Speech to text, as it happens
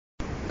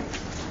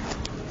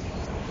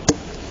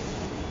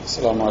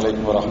السلام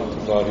عليكم ورحمة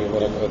الله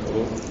وبركاته.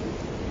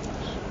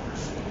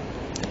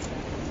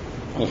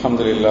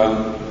 الحمد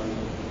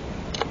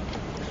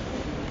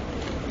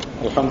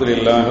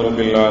لله رب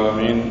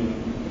العالمين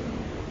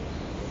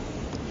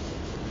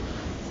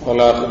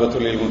والعاقبة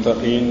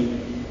للمتقين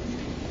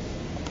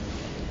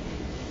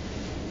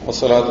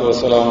والصلاة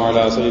والسلام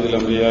على سيد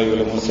الأنبياء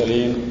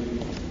والمرسلين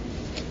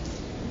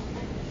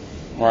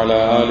وعلى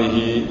آله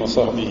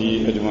وصحبه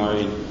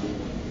أجمعين.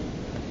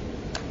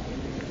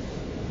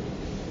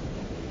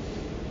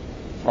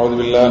 أعوذ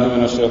بالله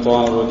من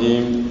الشيطان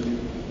الرجيم.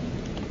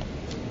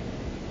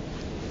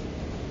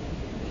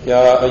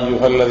 يا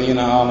أيها الذين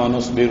آمنوا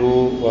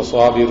اصبروا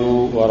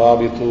وصابروا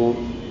ورابطوا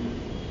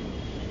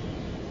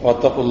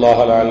واتقوا الله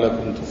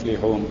لعلكم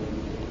تفلحون.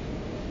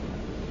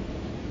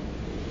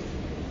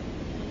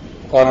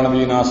 قال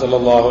نبينا صلى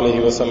الله عليه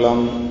وسلم: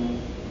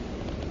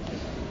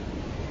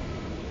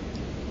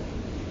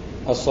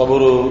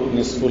 الصبر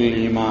نصف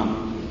الإيمان.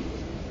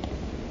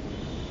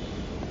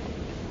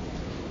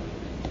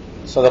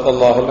 صدق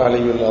الله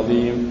العلي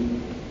العظيم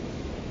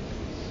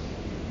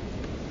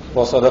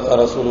وصدق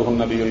رسوله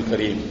النبي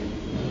الكريم.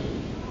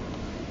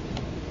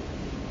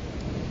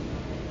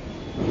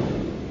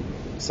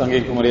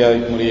 சங்கைக்கும்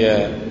மரியாதைக்குரிய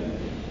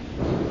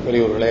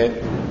பெரியோர்களே,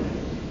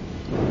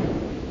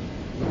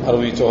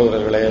 அருமை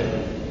சகோதரர்களே,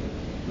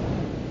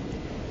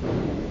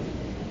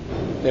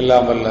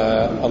 எல்லாம் வல்ல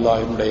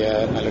அல்லாஹ்வினுடைய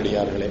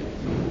நல்லடியார்களே,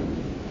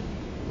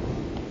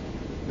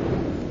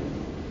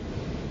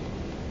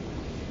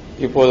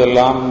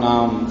 இப்போதெல்லாம்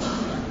நாம்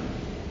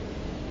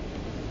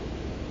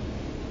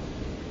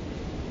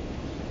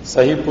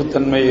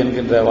சகிப்புத்தன்மை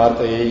என்கின்ற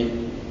வார்த்தையை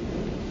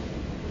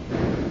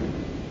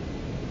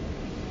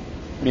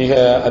மிக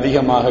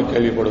அதிகமாக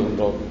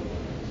கேள்விப்படுகின்றோம்.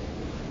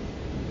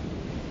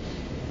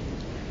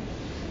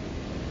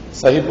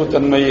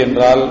 சகிப்புத்தன்மை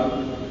என்றால்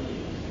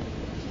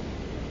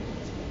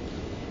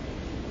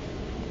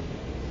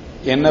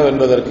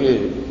என்னவென்பதற்கு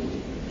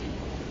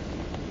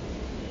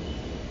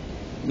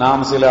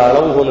நாம் சில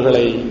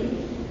அளவுகோல்களை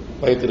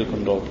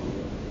வைத்திருக்கின்றோம்.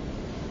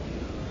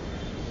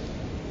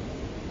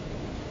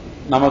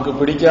 நமக்கு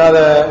பிடிக்காத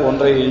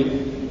ஒன்றை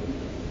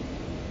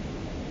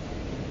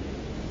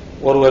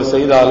ஒருவர்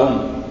செய்தாலும்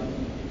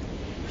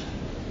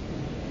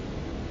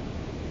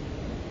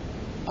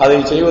அதை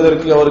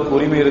செய்வதற்கு அவருக்கு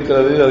உரிமை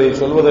இருக்கிறது, அதை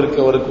சொல்வதற்கு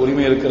அவருக்கு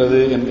உரிமை இருக்கிறது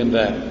என்கின்ற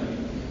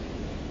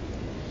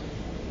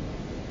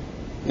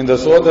இந்த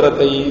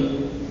சுதந்திரத்தை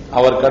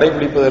அவர்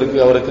கடைபிடிப்பதற்கு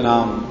அவருக்கு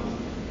நாம்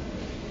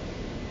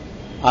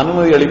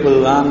அனுமதி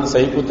அளிப்பதுதான்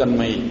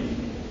சகிப்புத்தன்மை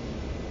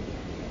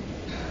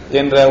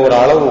என்ற ஒரு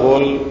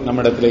அளவுகோல்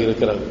நம்மிடத்தில்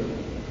இருக்கிறது.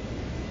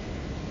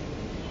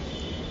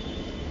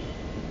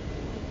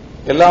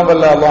 எல்லாம்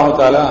வல்ல அல்லாஹ்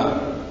தஆலா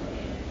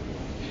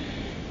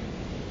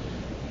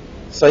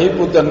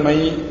சகிப்புத்தன்மை,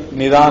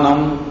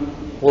 நிதானம்,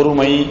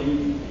 பொறுமை,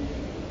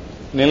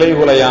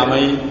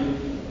 நிலைகுலையாமை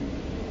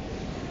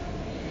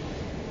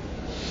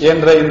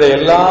என்ற இந்த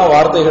எல்லா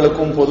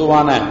வார்த்தைகளுக்கும்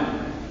பொதுவான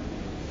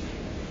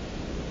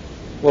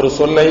ஒரு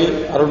சொல்லை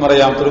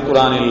அருள்மறையாம்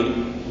திருக்குரானில்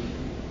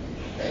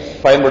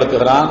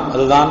பயன்படுத்துகிறான்.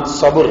 அதுதான்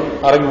சபுர்.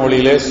 அரபி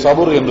மொழியிலே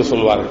சபுர் என்று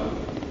சொல்வார்கள்.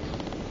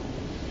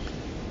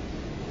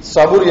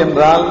 சபுர்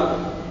என்றால்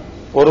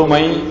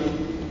பொறுமை,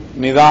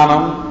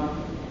 நிதானம்,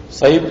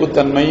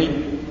 சகிப்புத்தன்மை,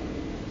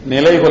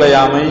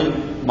 நிலைகுலையாமை,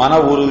 மன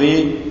உறுதி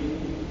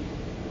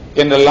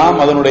என்றெல்லாம்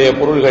அதனுடைய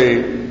பொருள்கள்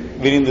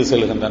விரிந்து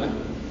செல்கின்றன.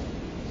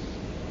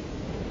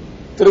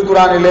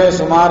 திருக்குரானிலே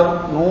சுமார்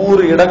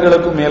 100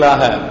 இடங்களுக்கும்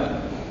மேலாக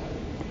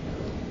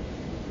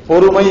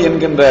பொறுமை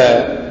என்கின்ற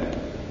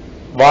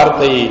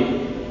வார்த்தை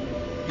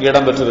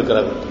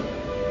இடம்பெற்றிருக்கிறது.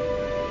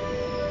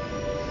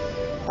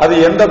 அது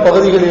எந்த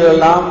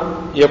பகுதிகளிலெல்லாம்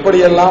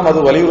எப்படியெல்லாம் அது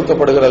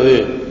வலியுறுத்தப்படுகிறது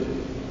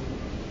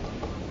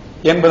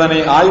என்பதனை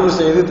ஆய்வு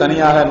செய்து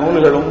தனியாக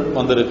நூல்களும்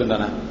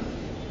வந்திருக்கின்றன.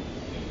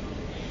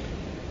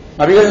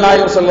 நபிகள்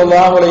நாயகம்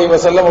ஸல்லல்லாஹு அலைஹி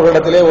வஸல்லம்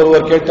அவர்களிடத்திலே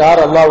ஒருவர்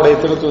கேட்டார், அல்லாஹ்வுடைய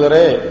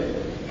திருத்தூதரே,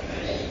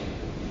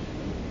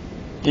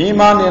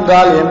 ஈமான்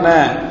என்றால் என்ன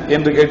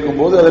என்று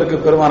கேட்கும்போது அதற்கு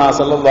பெருமானார்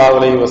ஸல்லல்லாஹு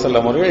அலைஹி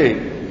வஸல்லம் அவர்கள்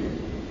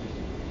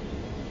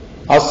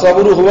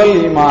அஸ்ஸப்ரு ஹுவல்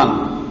ஈமான்,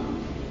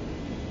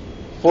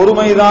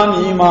 பொறுமைதான்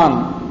ஈமான்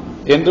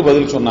என்று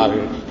பதில்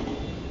சொன்னார்கள்.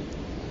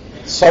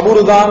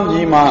 சபுர்தான்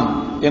ஈமான்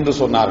என்று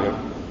சொன்னார்கள்.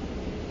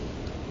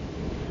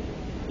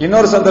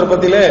 இன்னொரு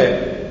சந்தர்ப்பத்திலே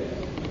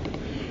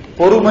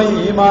பொறுமை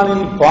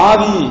ஈமானில்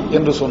பாதி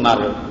என்று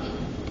சொன்னார்கள்.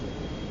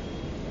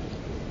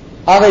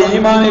 ஆக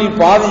ஈமானில்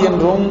பாதி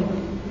என்றும்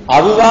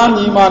அதுதான்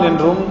ஈமான்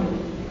என்றும்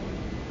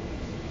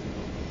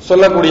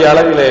சொல்லக்கூடிய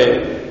அளவிலே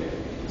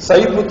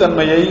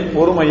சகிப்புத்தன்மையை,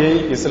 பொறுமையை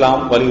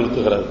இஸ்லாம்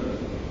வலியுறுத்துகிறது.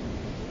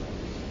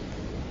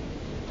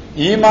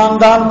 ஈமான்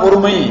தான்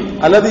பொறுமை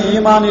அல்லது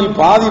ஈமானில்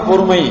பாதி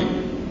பொறுமை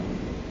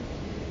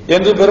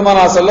என்று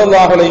பெருமானார்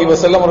ஸல்லல்லாஹு அலைஹி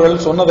வஸல்லம்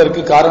அவர்கள்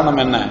சொன்னதற்கு காரணம்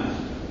என்ன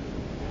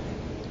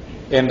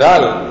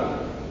என்றால்,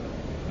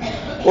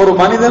 ஒரு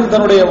மனிதன்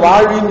தன்னுடைய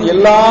வாழ்வின்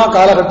எல்லா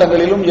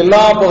காலகட்டங்களிலும்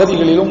எல்லா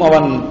பகுதிகளிலும்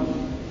அவன்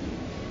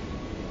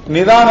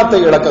நிதானத்தை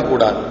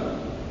இழக்கக்கூடாது,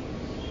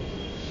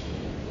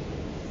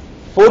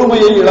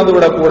 பொறுமையை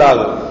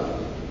இழந்துவிடக்கூடாது.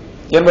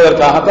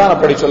 என்பதற்காகத்தான்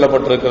அப்படி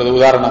சொல்லப்பட்டிருக்கிறது.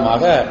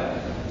 உதாரணமாக,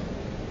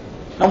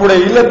 நம்முடைய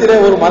இல்லத்திலே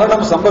ஒரு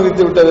மரணம்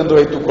சம்பவித்து விட்டது என்று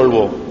வைத்துக்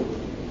கொள்வோம்.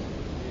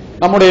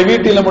 நம்முடைய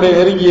வீட்டில் நம்முடைய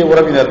நெருங்கிய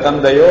உறவினர்,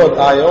 தந்தையோ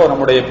தாயோ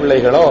நம்முடைய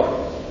பிள்ளைகளோ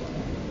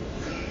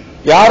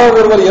யாரோ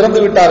ஒருவர் இறந்து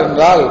விட்டார்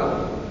என்றால்,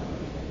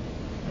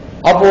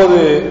 அப்போது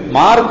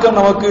மார்க்கம்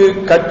நமக்கு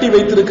கட்டி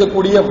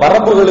வைத்திருக்கக்கூடிய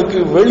வரம்புகளுக்கு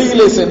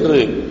வெளியிலே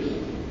சென்று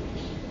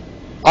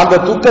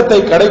அந்த துக்கத்தை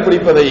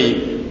கடைபிடிப்பதை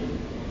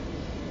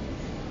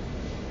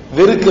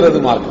வெறுக்கிறது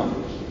மார்க்கம்.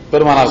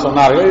 பெருமானார்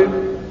சொன்னார்கள்,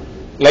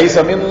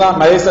 லைஸ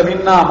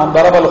மின்னா மன்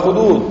தரபல்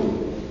ஹுதூத்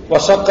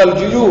வஷக்கல்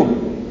ஜுயூப்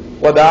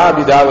வதா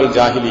பிதாவல்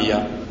ஜாஹிலியா.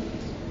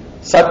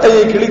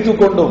 சட்டையை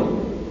கிழித்துக் கொண்டும்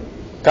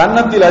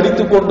கன்னத்தில்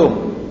அடித்துக் கொண்டும்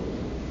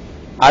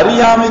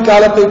அறியாமை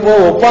காலத்தை போ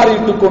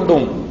ஒப்பாரிட்டுக்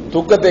கொண்டும்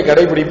துக்கத்தை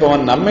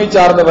கடைபிடிப்பவன் நம்மை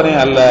சார்ந்தவனே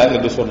அல்ல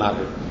என்று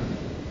சொன்னார்கள்.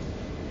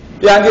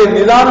 அங்கே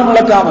நிதானம்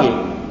இழக்காமல்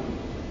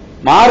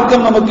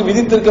மார்க்கம் நமக்கு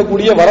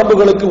விதித்திருக்கக்கூடிய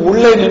வரம்புகளுக்கு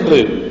உள்ளே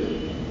நின்று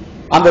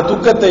அந்த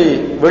துக்கத்தை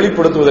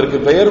வெளிப்படுத்துவதற்கு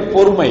பெயர்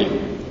பொறுமை,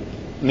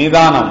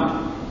 நிதானம்.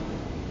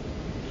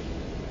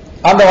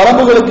 அந்த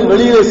வரம்புகளுக்கு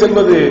வெளியே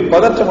செல்வது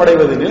பதற்றம்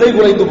அடைவது, நிலை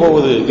குலைந்து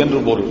போவது என்று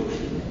பொருள்.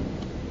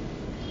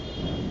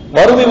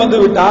 வறுமை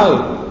வந்துவிட்டால்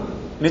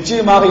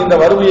நிச்சயமாக இந்த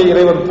வறுமையை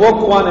இறைவன்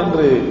போக்குவான்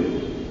என்று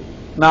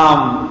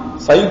நாம்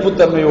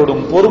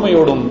சகிப்புத்தன்மையோடும்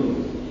பொறுமையோடும்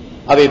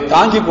அதை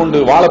தாங்கிக் கொண்டு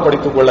வாழ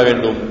படித்துக் கொள்ள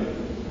வேண்டும்.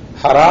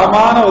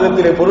 ஹராமான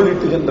விதத்திலே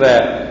பொருளீட்டுகின்ற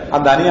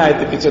அந்த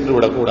அநியாயத்துக்கு சென்று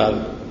விடக்கூடாது.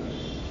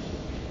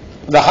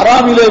 இந்த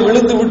ஹராமிலே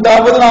விழுந்து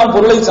விட்டாவது நாம்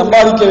பொருளை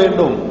சம்பாதிக்க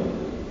வேண்டும்,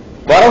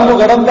 வரம்பு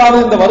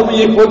கடந்தாலும் இந்த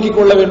வறுமையை போக்கிக்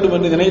கொள்ள வேண்டும்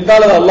என்று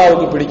நினைத்தால் அது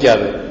அல்லாஹ்வுக்கு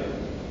பிடிக்காது.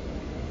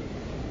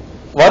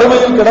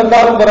 வறுமையில்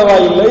கிடந்தாலும்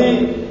பரவாயில்லை,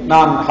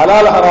 நான்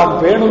ஹலால் ஹராம்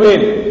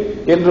பேணுவேன்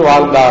என்று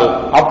வாழ்ந்தால்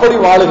அப்படி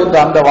வாழுகின்ற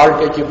அந்த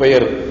வாழ்க்கைக்கு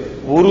பெயர்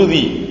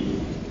உறுதி.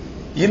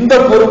 இந்த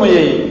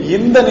பொறுமையை,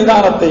 இந்த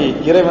நிதானத்தை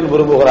இறைவன்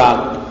விரும்புகிறான்.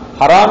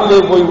 ஹராமிலே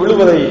போய்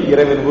விழுவதை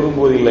இறைவன்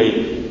விரும்புவதில்லை.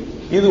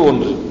 இது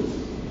ஒன்று.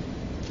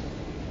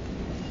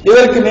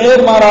 இதற்கு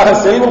நேர்மாறாக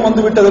செல்வம்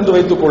வந்துவிட்டது என்று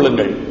வைத்துக்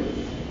கொள்ளுங்கள்.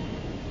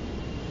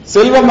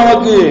 செல்வம்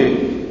நமக்கு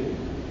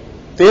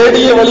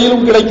தேடிய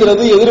வழியிலும்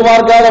கிடைக்கிறது,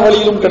 எதிர்பார்க்காத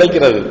வழியிலும்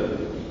கிடைக்கிறது.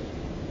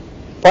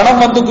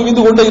 பணம் வந்து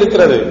குவிந்து கொண்டே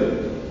இருக்கிறது.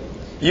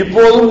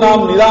 இப்போதும்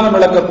நாம் நிதானம்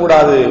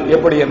இழக்கக்கூடாது.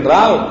 எப்படி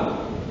என்றால்,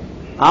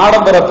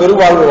 ஆடம்பர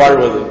பெருவாழ்வு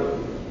வாழ்வது,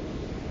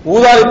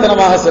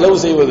 ஊதாரித்தனமாக செலவு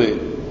செய்வது,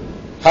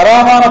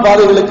 ஹராமான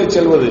பாதைகளுக்கு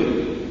செல்வது,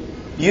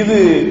 இது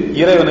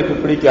இறைவனுக்கு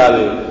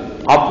பிடிக்காது.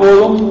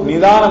 அப்போதும்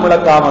நிதானம்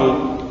இழக்காமல்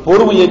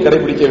பொறுமையை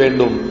கடைபிடிக்க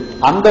வேண்டும்.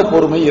 அந்த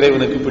பொறுமை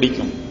இறைவனுக்கு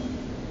பிடிக்கும்.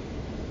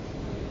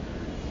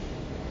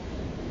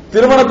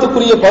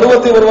 திருமணத்துக்குரிய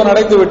பருவத்தை ஒருவன்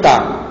அடைந்து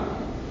விட்டான்.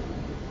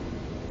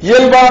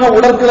 இயல்பான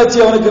உடற்கிளர்ச்சி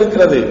அவனுக்கு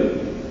இருக்கிறது.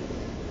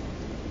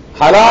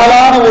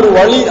 ஹலாலான ஒரு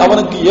வழி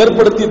அவனுக்கு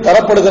ஏற்படுத்தி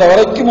தரப்படுகிற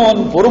வரைக்கும்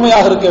அவன்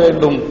பொறுமையாக இருக்க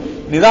வேண்டும்,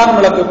 நிதானம்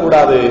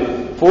இழக்கக்கூடாது.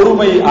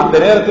 பொறுமை, அந்த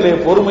நேரத்திலே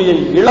பொறுமையை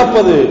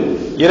இழப்பது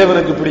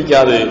இறைவனுக்கு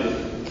பிடிக்காது.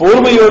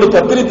 பொறுமையோடு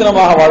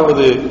தத்திரித்தனமாக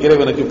வாழ்வது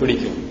இறைவனுக்கு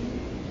பிடிக்கும்.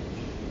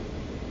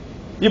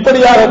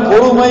 இப்படியாக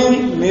பொறுமை,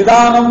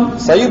 நிதானம்,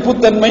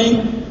 சகிப்புத்தன்மை,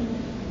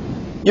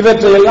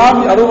 இவற்றையெல்லாம்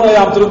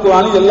அருள்மறையாம்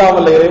திருக்குர்ஆனில் எல்லாம்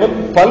வல்ல இறைவன்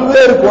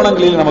பல்வேறு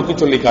கோணங்களில் நமக்கு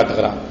சொல்லி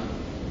காட்டுகிறான்.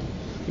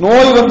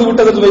 நோய் வந்து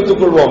விட்டது என்று வைத்துக்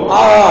கொள்வோம்.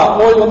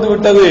 நோய் வந்து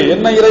விட்டது,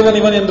 என்ன இறைவன்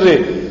இவன் என்று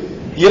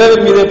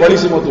இறைவன் மீதே பழி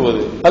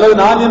சுமத்துவது, அல்லது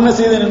நான் என்ன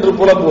செய்தேன் என்று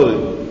புலம்புவது,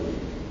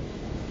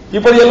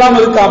 இப்படியெல்லாம்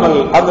இருக்காமல்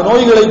அந்த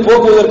நோய்களை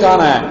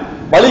போக்குவதற்கான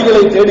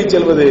வழிகளை தேடிச்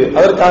செல்வது,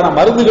 அதற்கான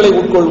மருந்துகளை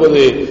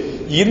உட்கொள்வது,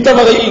 இந்த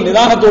வகையில்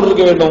நிதானத்தோடு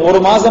இருக்க வேண்டும். ஒரு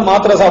மாசம்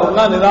மாத்திரை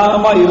சாப்பிட்டா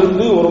நிதானமா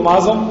இருந்து, ஒரு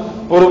மாசம்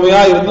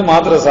பொறுமையா இருந்து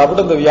மாத்திரை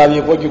சாப்பிட்டு அந்த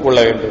வியாதியை போக்கிக் கொள்ள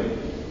வேண்டும்.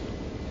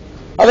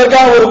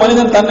 அதற்காக ஒரு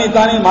மனிதன்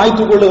தன்னைத்தானே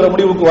மாய்த்துக் கொள்ளுகிற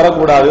முடிவுக்கு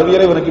வரக்கூடாது.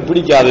 இறைவனுக்கு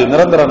பிடிக்காது.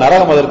 நிரந்தர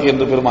நரகம் அதற்கு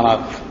என்று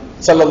பெருமானார்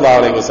ஸல்லல்லாஹு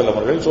அலைஹி வஸல்லம்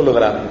அவர்கள்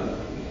சொல்லுகிறார்கள்.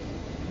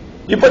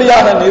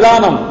 இப்படியாக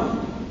நிதானம்,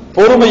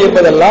 பொறுமை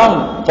என்பதெல்லாம்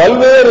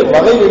பல்வேறு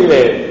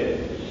வகைகளிலே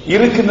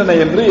இருக்கின்றன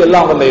என்று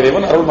எல்லாம் வல்ல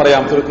இறைவன்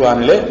அருள்மறையாம்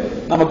திருக்குர்ஆனிலே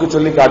நமக்கு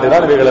சொல்லி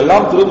காட்டுகிறார். இவைகள்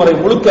எல்லாம் திருமறை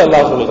முழுக்க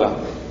அல்லாஹ் சொல்லுகிறான்.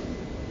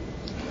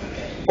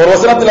 ஒரு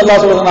வசனத்தில்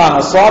அல்லாஹ் சொல்லுகிறான்,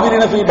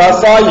 ஸாபிரீன ஃபீ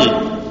பஸாயி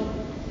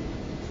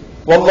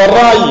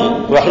வதர்ராயி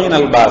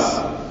வஹீனல் பாஸ்.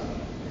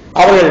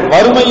 அவர்கள்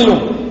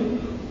வறுமையிலும்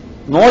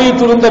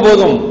நோயுற்றிருந்த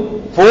போதும்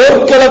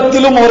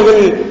போர்க்களத்திலும்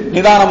அவர்கள்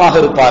நிதானமாக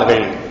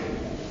இருப்பார்கள்.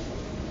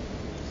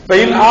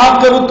 ஃபைன்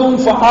ஆகபத்தும்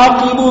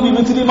ஃபஆகிபு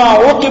பிமிஸ்லி மா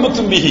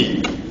ஊகிபத்தும் பிஹி.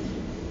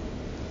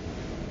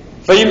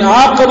 ஃபைன்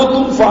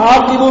ஆகபத்தும்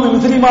ஃபஆகிபு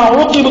பிமிஸ்லி மா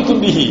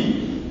ஊகிபத்தும் பிஹி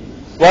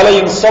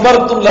வலைன்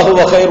ஸபர்தும் லஹு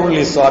வகைருல்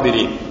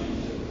லிஸ்ஸாபிரீன்.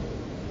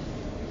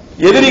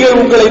 எதிரிகள்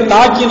உங்களை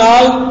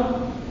தாக்கினால்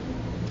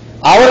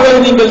அவர்களை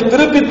நீங்கள்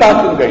திருப்பி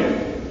தாக்குங்கள்.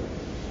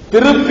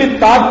 திருப்பி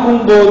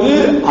தாக்கும் போது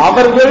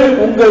அவர்கள்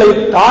உங்களை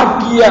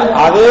தாக்கிய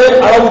அதே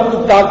அளவுக்கு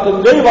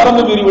தாக்குங்கள்,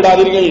 வரம்பு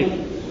மீறிவிடாதீர்கள்.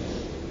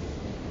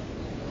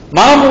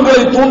 மனம்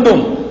உங்களை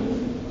தூண்டும்.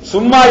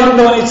 சும்மா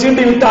இருந்தவனை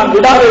சீண்டி விட்டான்,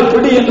 விடாதே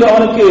பிடி என்று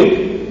அவனுக்கு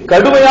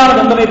கடுமையான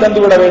தண்டனை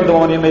தந்துவிட வேண்டும்.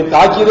 அவன் என்னை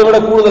தாக்கியதை விட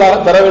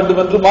கூடுதலாக தர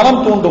வேண்டும் என்று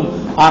மனம் தூண்டும்.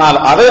 ஆனால்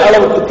அதே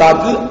அளவுக்கு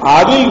தாக்கு,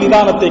 அதில்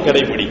நிதானத்தை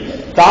கடைபிடி.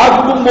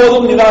 தாக்கும்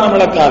போதும் நிதானம்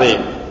இழக்காதே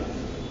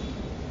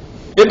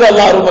என்று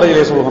அல்லாஹ்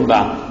முறையிலே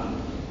சொல்கின்றான்.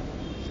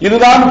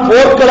 இதுதான்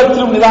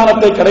போர்க்களத்திலும்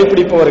நிதானத்தை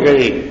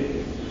கடைபிடிப்பவர்கள்.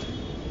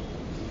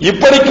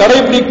 இப்படி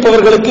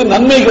கடைபிடிப்பவர்களுக்கு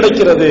நன்மை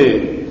கிடைக்கிறது,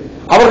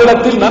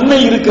 அவர்களிடத்தில் நன்மை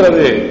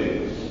இருக்கிறது.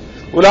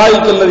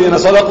 உலாயிக்கல்லதீன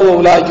ஸதகு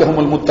உலாயிக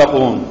ஹுமுல்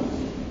முத்தகூன்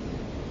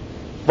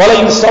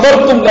வலைன்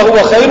ஸபர்தும் லஹுவ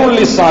கைருல்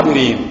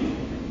லிஸ்ஸாபிரீன்.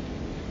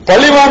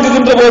 பழி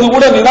வாங்குகின்ற போது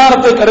கூட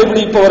நிதானத்தை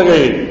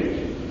கடைபிடிப்பவர்கள்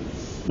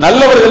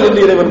நல்லவர்கள்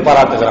என்று இறைவன்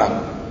பாராட்டுகிறான்.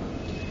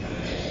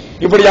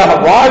 இப்படியாக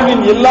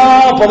வாழ்வின் எல்லா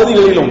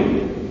பகுதிகளிலும்,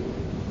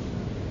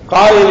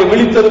 காலையில்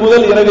விழித்தது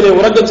முதல் இரவிலே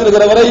உறங்கச்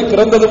செல்கிற வரை,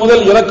 பிறந்தது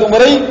முதல் இறக்கும்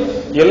வரை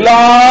எல்லா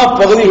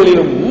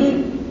பகுதிகளிலும்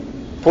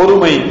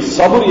பொறுமை,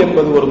 சபுர்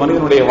என்பது ஒரு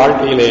மனிதனுடைய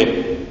வாழ்க்கையிலே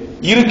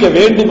இருக்க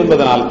வேண்டும்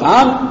என்பதனால்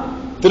தான்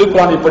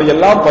திருக்குர்ஆன்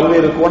இப்படியெல்லாம்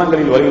பல்வேறு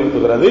கோணங்களில்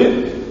வலியுறுத்துகிறது.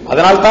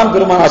 அதனால் தான்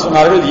பெருமானார்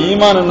சொன்னார்கள்,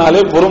 ஈமான்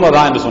என்னாலே பொறுமை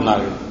தான் என்று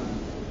சொன்னார்கள்.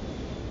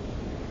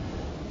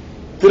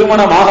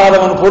 திருமணம்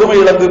ஆகாதவன் பொறுமை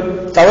இழந்து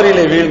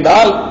தவறிலே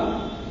வீழ்ந்தால்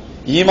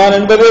ஈமான்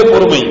என்பதே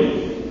பொறுமை.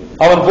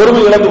 அவன்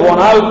பொறுமை இழந்து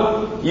போனால்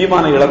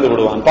ஈமானை இழந்து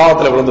விடுவான்,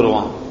 பாவத்தில்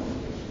விழுந்துடுவான்.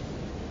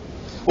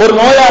 ஒரு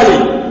நோயாளி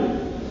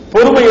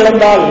பொறுமை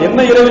இழந்தால், என்ன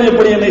இறைவன்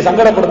எப்படி என்னை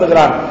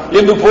சங்கடப்படுத்துகிறான்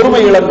என்று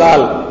பொறுமை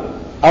இழந்தால்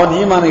அவன்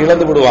ஈமானை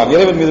இழந்து விடுவான்,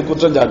 இறைவன் மீது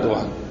குற்றம்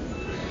சாட்டுவான்.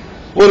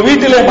 ஒரு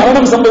வீட்டிலே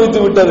மரணம் சம்பவித்து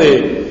விட்டது,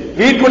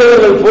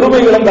 வீட்டுடையவர்கள்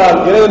பொறுமை இழந்தால்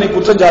இறைவனை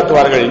குற்றம்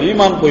சாட்டுவார்கள்,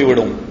 ஈமான்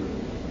போய்விடும்.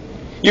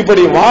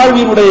 இப்படி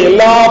வாழ்வினுடைய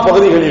எல்லா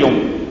பகுதிகளிலும்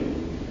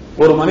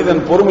ஒரு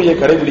மனிதன் பொறுமையை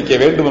கடைபிடிக்க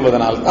வேண்டும்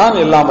என்பதனால் தான்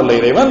எல்லாம் வல்ல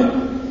இறைவன்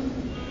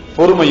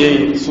பொறுமையை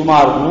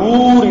சுமார்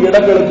 100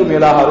 இடங்களுக்கு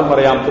மேலாக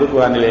அருமறையாம்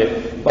திருக்குர்ஆனிலே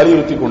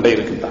வலியுறுத்திக் கொண்டே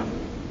இருக்கின்றான்.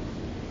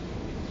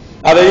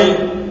 அதை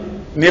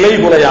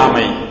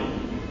நிலைகுலையாமை,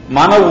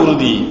 மன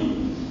உறுதி,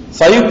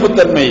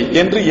 சகிப்புத்தன்மை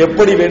என்று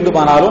எப்படி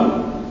வேண்டுமானாலும்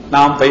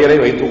நாம் பெயரை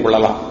வைத்துக்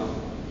கொள்ளலாம்.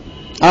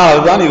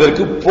 அதுதான்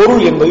இதற்கு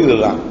பொருள் என்பது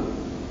இதுதான்.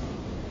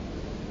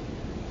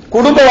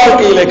 குடும்ப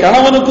வாழ்க்கையிலே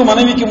கணவனுக்கும்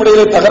மனைவிக்கும்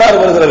இடையிலே தகராறு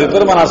வருகிறது.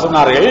 பெருமானார்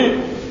சொன்னார்கள்,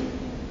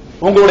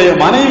 உங்களுடைய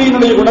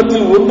மனைவியினுடைய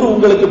குணத்தில் ஒன்று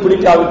உங்களுக்கு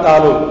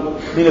பிடிக்காவிட்டாலும்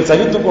நீங்கள்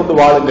சகித்துக் கொண்டு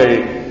வாழுங்கள்.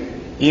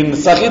 இன்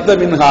சகித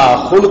மின்ஹா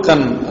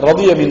ஹுல்கன்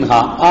ரதிய மின்ஹா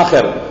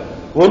ஆகர்.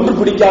 ஒன்று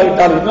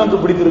பிடிக்காவிட்டால் இன்னொன்று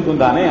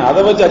பிடித்திருக்கும் தானே,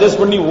 அதை வச்சு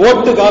அட்ஜஸ்ட் பண்ணி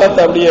ஓட்டு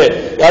காலத்தை அப்படியே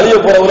அழிய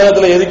போற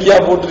உலகத்தில் எதுக்கியா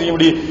போட்டு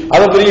இப்படி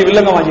அதை பெரிய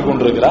வில்லங்க வாங்கி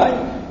கொண்டிருக்கிறாய்,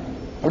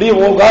 அப்படியே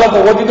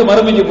காலத்தை ஓட்டிட்டு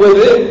மறுமைக்கு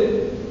போயிரு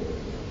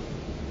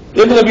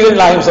என்று நபிகள்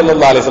நாயகம்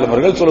ஸல்லல்லாஹு அலைஹி வஸல்லம்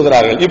அவர்கள்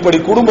சொல்கிறார்கள். இப்படி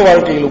குடும்ப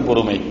வாழ்க்கையிலும்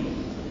பொறுமை.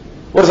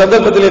 ஒரு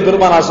சந்தர்ப்பத்திலே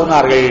பெருமானார்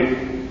சொன்னார்கள்,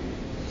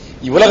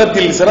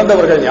 உலகத்தில்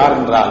சிறந்தவர்கள் யார்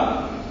என்றால்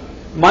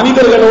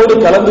மனிதர்களோடு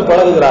கலந்து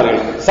பழகுகிறார்கள்,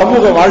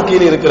 சமூக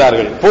வாழ்க்கையில்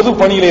இருக்கிறார்கள், பொது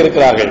பணியிலே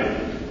இருக்கிறார்கள்,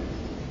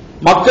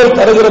 மக்கள்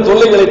தருகிற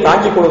தொல்லைகளை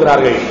தாங்கிக்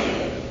கொள்கிறார்கள்,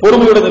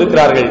 பொறுமையுடன்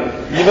இருக்கிறார்கள்.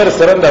 இவர்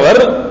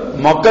சிறந்தவர்.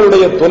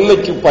 மக்களுடைய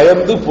தொல்லைக்கு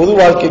பயந்து பொது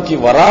வாழ்க்கைக்கு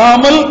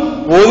வராமல்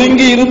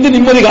ஒதுங்கி இருந்து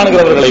நிம்மதி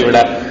காணுகிறவர்களை விட.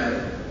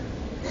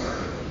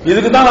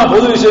 இதுக்கு தான் நான்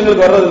பொது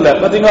விஷயங்களுக்கு வர்றதில்லை,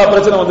 பாத்தீங்களா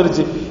பிரச்சனை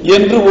வந்துருச்சு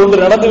என்று ஒன்று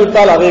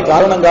நடந்துவிட்டால் அதை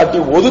காரணம் காட்டி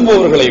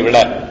ஒதுங்குபவர்களை விட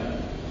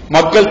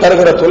மக்கள்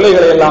தருகிற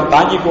தொல்லைகளை எல்லாம்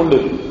தாங்கிக் கொண்டு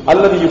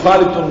அல்லது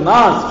யுகாலித்துன்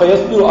நாஸ்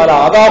ஃபயஸ்பிரு அலா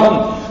அதாஹும்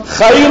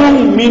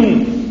கைரும் மின்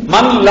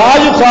மன் லா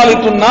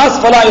யுகாலித்துன் நாஸ்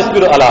ஃபலா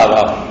யஸ்பிரு அலா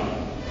அதாஹும்.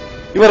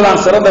 இவர்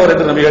தான் சிறந்தவர்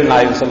என்று நபிகள்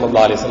நாயகம்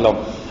ஸல்லல்லாஹு அலைஹி வஸல்லம்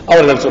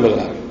அவர்கள்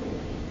சொல்லுகிறார்கள்.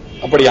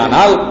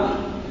 அப்படியானால்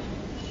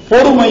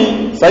பொறுமை,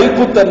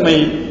 சகிப்புத்தன்மை,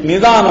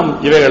 நிதானம்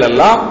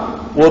இவைகளெல்லாம்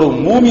ஒரு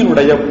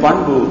மூமினுடைய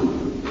பண்பு.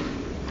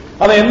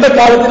 அதை எந்த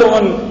காலத்திலும்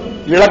அவன்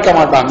இழக்க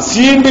மாட்டான்.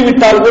 சீண்டு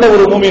விட்டால் கூட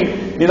ஒரு மூமின்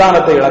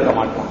நிதானத்தை இழக்க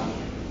மாட்டான்,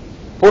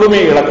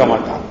 பொறுமையை இழக்க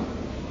மாட்டான்.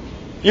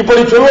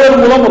 இப்படி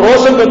சொல்வதன் மூலம்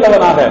ரோஷம்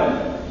பெற்றவனாக,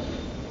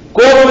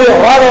 கோபமே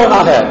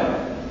வராதவனாக,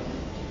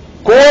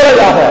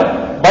 கோரையாக,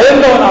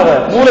 பயந்தவனாக,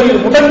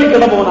 மூலையில் முடங்கி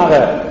கிடப்பவனாக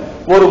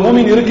ஒரு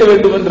மூமின் இருக்க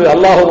வேண்டும் என்று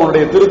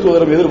அல்லாஹ்வுடைய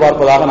திருத்தூதரும்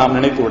எதிர்பார்ப்பதாக நாம்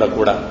நினைத்து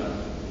விடக்கூடாது.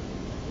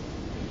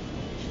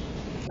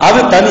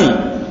 அது தனி.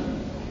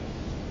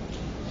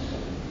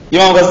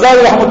 இமாம்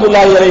கஸ்ஸாலி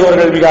ரஹ்மத்துல்லாஹி அலைஹி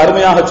அவர்கள் மிக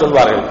அருமையாக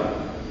சொல்வார்கள்,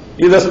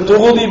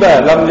 இதஸ்துகுதிப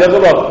லம்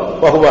யக்லப்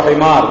வஹுவ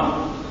ஹிமார்.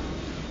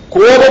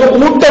 கோபம்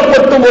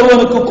ஊட்டப்பட்டும்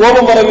ஒருவனுக்கு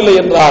கோபம் வரவில்லை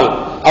என்றால்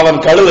அவன்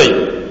கழுதை.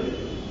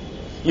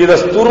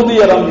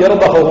 இதஸ்துருதிய லம்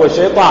யர்பஹ வஹுவ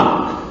ஷைத்தான்.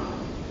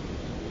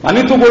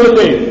 மன்னித்துக்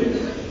கொள்ளுங்கள்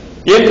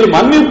என்று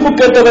மன்னிப்பு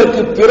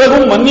கேட்டதற்கு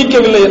பிறகும்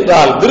மன்னிக்கவில்லை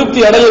என்றால், திருப்தி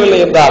அடையவில்லை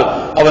என்றால்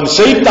அவன்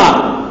ஷைத்தான்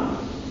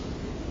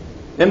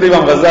என்று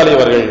இமாம் கஸ்ஸாலி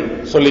அவர்கள்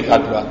சொல்லி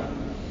காட்டுவார்.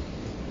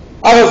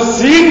 அவர்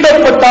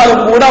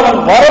சீண்டப்பட்டாலும் கூட அவன்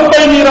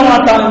வரம்பை மீற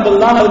மாட்டான்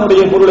என்பதுதான்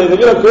அதனுடைய பொருளை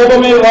தவிர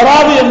கோபமே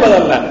வராது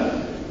என்பதல்ல.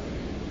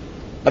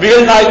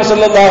 நபிகள் நாயகம்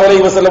ஸல்லல்லாஹு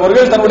அலைஹி வஸல்லம்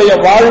அவர்கள் தன்னுடைய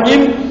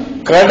வாழ்வின்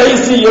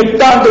கடைசி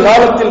 8 ஆண்டு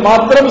காலத்தில்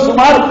மாத்திரம்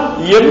சுமார்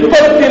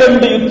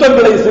 82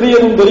 யுத்தங்களை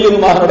சிறியதும்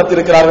பெரியதுமாக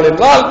நடத்தியிருக்கிறார்கள்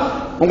என்றால்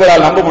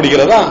உங்களால் நம்ப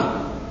முடிகிறதா?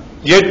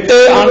 8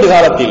 ஆண்டு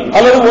காலத்தில்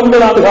அல்லது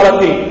 9 ஆண்டு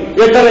காலத்தில்,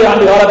 8.5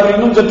 ஆண்டு காலத்தில்,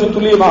 இன்னும் சற்று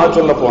துல்லியமாக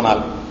சொல்ல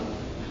போனால்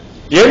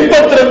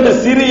 82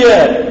 சிறிய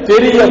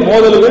பெரிய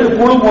மோதல்கள்,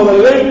 குழு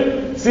மோதல்கள்,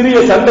 சிறிய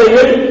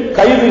சண்டைகள்,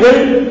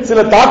 கைதுகள், சில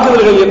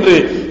தாக்குதல்கள் என்று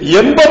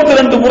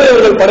 82 முறை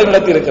அவர்கள் படை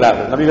நடத்தி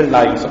இருக்கிறார்கள் நபிகள்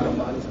நாயகம்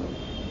ஸல்லல்லாஹு அலைஹி வஸல்லம்.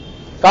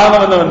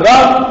 காரணம்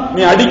என்னவென்றால்,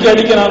 நீ அடிக்க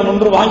அடிக்க நான்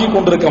ஒன்று வாங்கிக்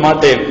கொண்டிருக்க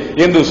மாட்டேன்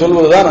என்று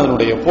சொல்வதுதான்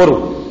அதனுடைய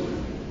பொருள்.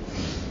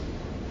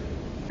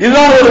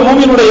 இதுதான் ஒரு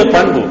மூமினுடைய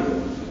பண்பு.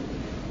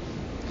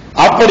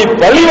 அப்படி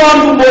பழி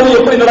வாங்கும் போது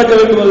எப்படி நடக்க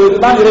வேண்டும்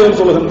என்பதுதான் இறைவன்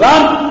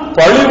சொல்கின்றான்.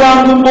 பழி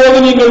வாங்கும் போது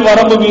நீங்கள்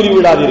வரம்பு மீறி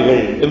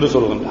விடாதீர்கள் என்று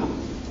சொல்கின்றான்.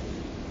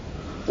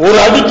 ஒரு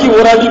அடிக்கு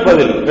ஒரு அடி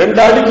பதில்,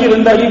 2 அடிக்கு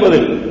 2 அடி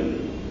பதில்,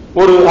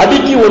 ஒரு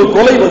அடிக்கு ஒரு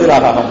கொலை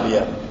பதிலாக ஆக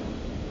முடியாது.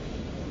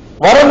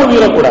 வரம்பு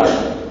மீறக்கூடாது.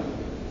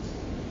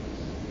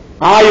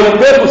 1000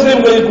 பேர்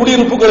முஸ்லிம்களின்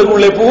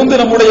குடியிருப்புகளுக்குள்ளே புகுந்து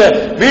நம்முடைய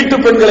வீட்டு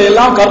பெண்களை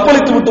எல்லாம்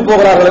கற்பழித்து விட்டு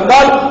போகிறார்கள்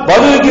என்றால்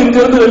பதிலுக்கு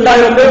இங்கிருந்து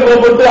 2000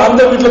 பேர் போட்டு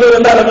அந்த வீட்டில்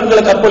 2000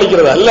 பெண்களை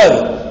கற்பழிக்கிறது அல்ல.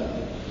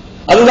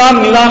 அதுதான்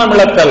நிதானம்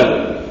இழத்தல்,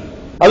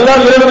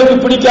 அதுதான் இறைவனுக்கு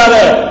பிடிக்காத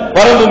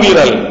வரம்பு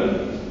மீறல்,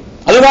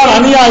 அதுதான்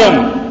அநியாயம்.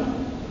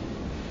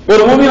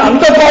 ஒரு மூமின்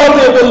அந்த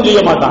பாவத்தை எப்போதும்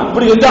செய்ய மாட்டான்.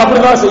 இப்படி செஞ்சா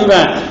அப்படிதான்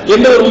செய்வேன்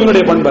என்ற ஒரு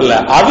மூமினுடைய பண்பல்ல.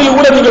 அதில்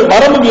கூட நீங்கள்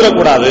வரம்பு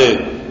மீறக்கூடாது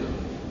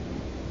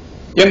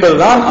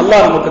என்பதுதான்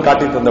அல்லாஹ் நமக்கு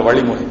காட்டி தந்த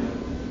வழிமுறை.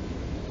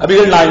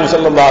 நபிகள் நாயகம்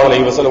ஸல்லல்லாஹு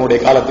அலைஹி வஸல்லமுடைய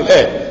காலத்திலே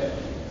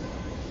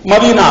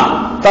மதீனா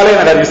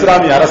தலைநகர்,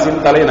 இஸ்லாமிய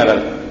அரசின்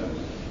தலைநகர்.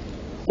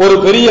 ஒரு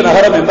பெரிய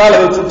நகரம் என்றால்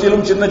அதை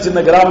சுற்றிலும் சின்ன சின்ன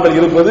கிராமங்கள்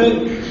இருப்பது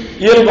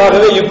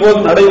இயல்பாகவே இப்போது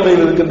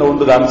நடைமுறையில் இருக்கின்ற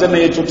ஒன்றுதான்.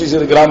 சென்னையை சுற்றி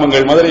சிறு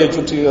கிராமங்கள், மதுரையை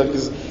சுற்றி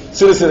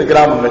சிறு சிறு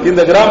கிராமங்கள்,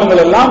 இந்த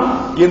கிராமங்கள் எல்லாம்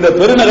இந்த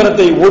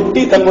பெருநகரத்தை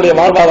ஒட்டி தங்களுடைய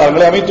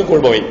வாழ்வாதாரங்களை அமைத்துக்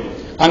கொள்பவை.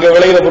 அங்க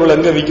விளைகிற பொருள்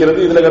எங்க விற்கிறது,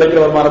 இதுல கிடைக்கிற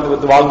வருமானத்தை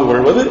வைத்து வாழ்ந்து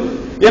கொள்வது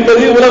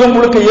என்பது உலகம்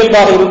முழுக்க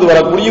இயல்பாக இருந்து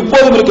வரக்கூடிய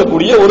இப்போதும்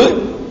இருக்கக்கூடிய ஒரு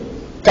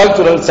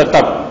கல்ச்சுரல்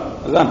செட்டப்.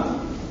 அதுதான்.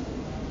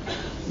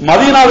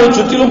 மதீனாவை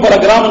சுற்றிலும் பல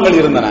கிராமங்கள்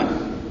இருந்தன.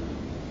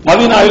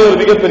 மதீனாவில் ஒரு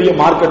மிகப்பெரிய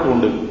மார்க்கெட்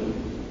உண்டு.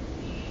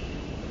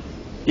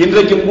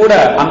 இன்றைக்கும் கூட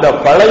அந்த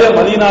பழைய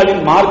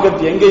மதீனாவின்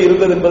மார்க்கெட் எங்கே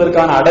இருந்தது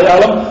என்பதற்கான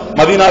அடையாளம்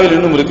மதீனாவில்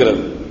இன்னும்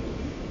இருக்கிறது.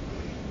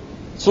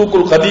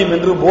 சூக்குல் கதீம்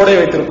என்று போர்டை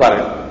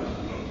வைத்திருப்பார்கள்.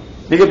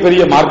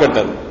 மிகப்பெரிய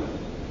மார்க்கெட் அது.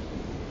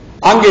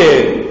 அங்கே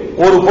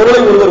ஒரு பொருளை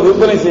ஒருவர்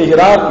விற்பனை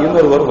செய்கிறார்,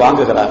 இன்னொருவர்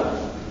வாங்குகிறார்.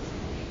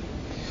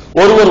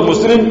 ஒருவர்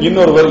முஸ்லிம்,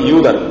 இன்னொருவர்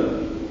யூதர்.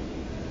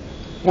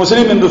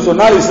 முஸ்லிம் என்று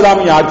சொன்னால்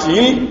இஸ்லாமிய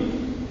ஆட்சியில்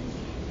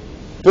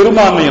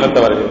பெரும்பான்மை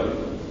இனத்தவர்கள்,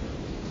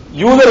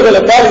 யூதர்கள்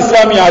என்றால்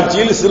இஸ்லாமிய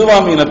ஆட்சியில்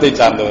சிறுபான்மை இனத்தை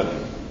சார்ந்தவர்கள்.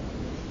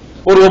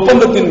 ஒரு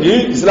ஒப்பந்தத்தின்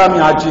கீழ்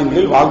இஸ்லாமிய ஆட்சியின்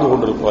கீழ் வாழ்ந்து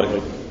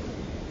கொண்டிருப்பவர்கள்.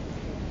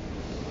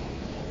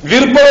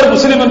 விற்பவர்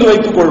முஸ்லிம் என்று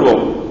வைத்துக்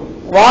கொள்வோம்,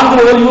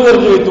 வாங்குபவர் யூதர்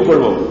என்று வைத்துக்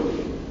கொள்வோம்.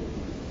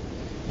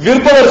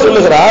 விற்பவர்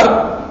சொல்லுகிறார்,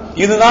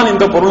 இதுதான்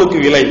இந்த பொருளுக்கு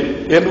விலை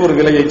என்று ஒரு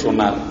விலையை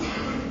சொன்னார்.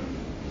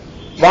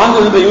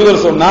 வாங்குகின்ற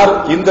யூதர் சொன்னார்,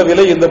 இந்த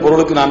விலை இந்த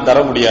பொருளுக்கு நான் தர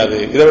முடியாது,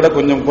 இதை விட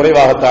கொஞ்சம்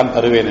குறைவாகத்தான்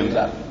தருவேன்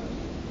என்றார்.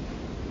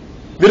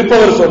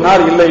 விற்பவர்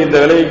சொன்னார், இல்லை இந்த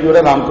விலையை விட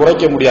நான்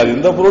குறைக்க முடியாது,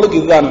 இந்த பொருளுக்கு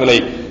இதுதான் விலை,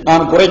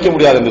 நான் குறைக்க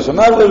முடியாது என்று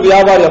சொன்னார். ஒரு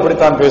வியாபாரி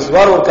அப்படித்தான்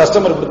பேசுவார், ஒரு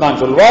கஸ்டமர்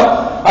இப்படித்தான் சொல்வார்.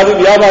 அது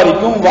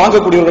வியாபாரிக்கும்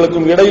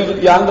வாங்கக்கூடியவர்களுக்கும் இடையில்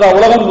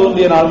உலகம்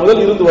தோன்றிய நாள்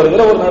முதல் இருந்து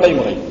வருகிற ஒரு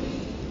நடைமுறை.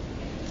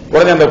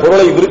 உடனே அந்த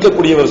பொருளை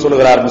விற்கக்கூடியவர்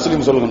சொல்லுகிறார்,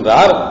 முஸ்லிம்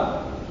சொல்கின்றார்,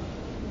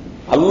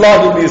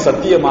 அல்லாஹ்வின் மீது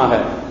சத்தியமாக,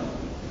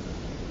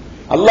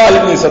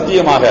 அல்லாஹ்வின் மீது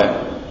சத்தியமாக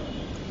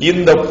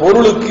இந்த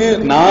பொருளுக்கு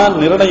நான்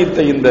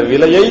நிர்ணயித்த இந்த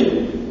விலையை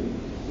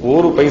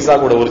ஒரு பைசா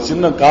கூட, ஒரு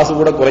சின்ன காசு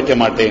கூட குறைக்க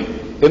மாட்டேன்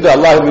என்று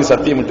அல்லாஹ்வின் மீது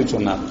சத்தியமிட்டு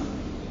சொன்னார்.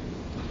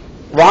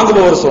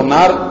 வாங்குபவர்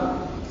சொன்னார்,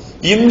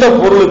 இந்த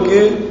பொருளுக்கு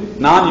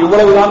நான்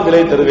இவ்வளவுதான்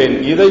விலை தருவேன்,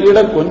 இதை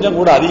விட கொஞ்சம்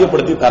கூட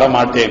அதிகப்படுத்தி தர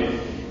மாட்டேன்,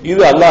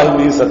 இது அல்லாஹ்வின்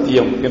மீது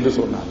சத்தியம் என்று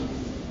சொன்னார்.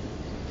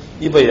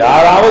 இப்ப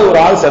யாராவது ஒரு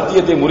ஆள்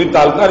சத்தியத்தை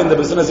முறித்தால்தான் இந்த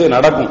பிசினஸே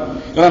நடக்கும்,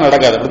 இல்லைன்னா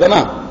நடக்காது.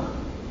 அப்படித்தானா?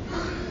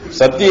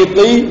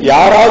 சத்தியத்தை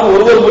யாராவது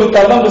ஒருவர்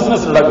முறித்தால்தான்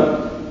பிசினஸ் நடக்கும்,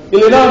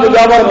 இல்லைன்னா அந்த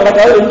வியாபாரம்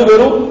நடக்காது. 2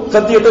 பேரும்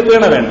சத்தியத்தை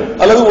பேண வேண்டும்,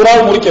 அல்லது ஒரு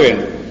ஆள் முறிக்க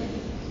வேண்டும்.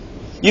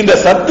 இந்த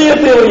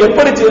சத்தியத்தை அவர்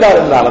எப்படி செய்தார்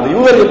என்றால், அந்த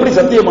யூதர் எப்படி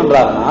சத்தியம்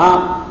பண்றாருன்னா,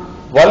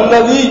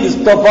 வல்லதி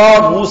இஸ்தபா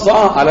மூசா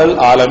அலல்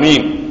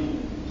ஆலமீன்,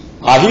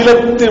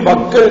 அகிலத்து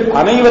மக்கள்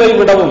அனைவரை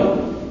விடவும்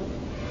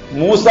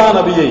மூசா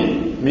நபியை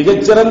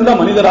மிகச்சிறந்த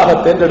மனிதராக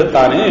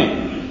தேர்ந்தெடுத்தானே,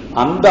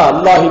 அந்த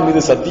அல்லாஹின்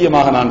மீது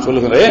சத்தியமாக நான்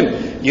சொல்கிறேன்,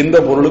 இந்த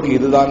பொருளுக்கு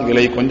இதுதான்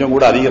விலை, கொஞ்சம்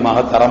கூட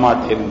அதிகமாக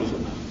தரமாட்டேன் என்று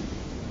சொன்னார்.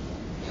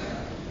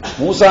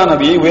 மூசா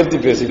நபியை உயர்த்தி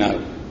பேசினார்.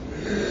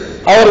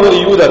 அவர் ஒரு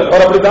யூதர்,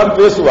 அவர் அப்படித்தான்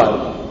பேசுவார்.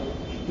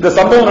 இந்த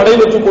சம்பவம்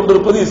நடைபெற்றுக்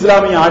கொண்டிருப்பது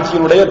இஸ்லாமிய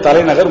ஆட்சியினுடைய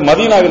தலைநகர்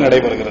மதீனாவில்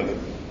நடைபெறுகிறது.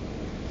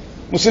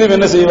 முஸ்லிம்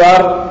என்ன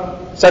செய்வார்,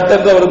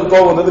 சட்டத்தை அவருக்கு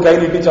கோபம் வந்தது, கை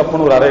நீட்டி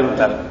சப்புன்னு ஒரு அறை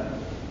விட்டார்.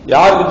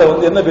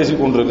 யார்கிட்ட என்ன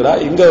பேசிக் கொண்டிருக்கிறார்,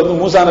 இங்க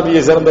மூசா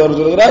நபியை சிறந்தவர்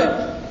சொல்கிறார்.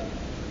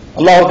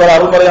 அல்லாஹ் தஆலா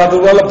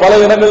அருள்மறையாளர்கள் பல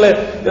இடங்களில்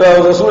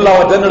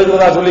ரசூலுல்லாஹ்வை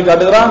தேர்ந்தெடுக்கிறதா சொல்லி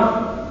காட்டுகிறான்.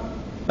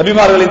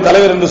 நபிமார்களின்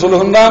தலைவர் என்று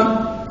சொல்லுகின்றான்.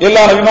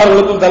 எல்லா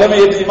நபிமார்களுக்கும் தலைமை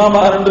ஏற்று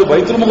இமாமாக நின்று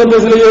பைத்துல்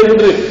முகத்தஸிலேயே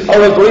நின்று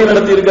அவர்கள் தொழில்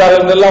நடத்தி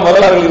இருக்கிறார்கள் என்றெல்லாம்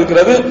வரலாறுகள்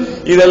இருக்கிறது.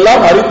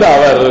 இதெல்லாம் அறிந்த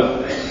அவர்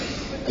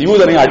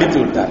யூதரை அடித்து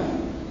விட்டார்.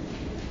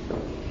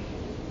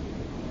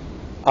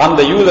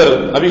 அந்த யூதர்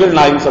நபிகள்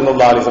நாயகம்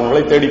ஸல்லல்லாஹு அலைஹி வஸல்லம்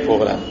அவர்களை தேடி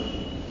போகிறார்.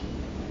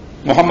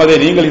 முஹம்மதே,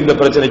 நீங்கள் இந்த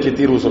பிரச்சனைக்கு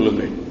தீர்வு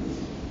சொல்லுங்கள்.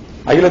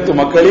 அகிலத்து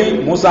மக்களில்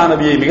மூசா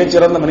நபியை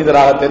மிகச்சிறந்த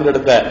மனிதராக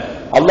தேர்ந்தெடுத்த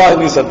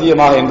அல்லாஹ்வின்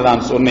சத்தியமாக என்று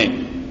நான் சொன்னேன்,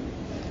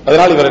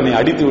 அதனால் இவர் என்னை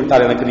அடித்து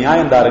விட்டார், எனக்கு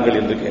நியாயம் தாருங்கள்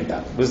என்று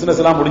கேட்டார். பிசினஸ்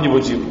எல்லாம் முடிஞ்சு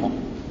போச்சு, இருக்கும்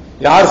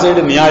யார்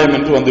சைடு நியாயம்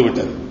என்று வந்து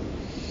விட்டது.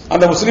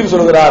 அந்த முஸ்லிம்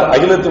சொல்கிறார்,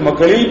 அகிலத்து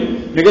மக்களில்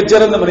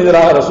மிகச்சிறந்த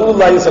மனிதராக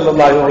ரசூலுல்லாஹி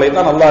ஸல்லல்லாஹு அலைஹி வஸல்லம்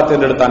தான் அல்லாஹ்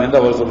தேர்ந்தெடுத்தான் என்று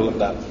அவர்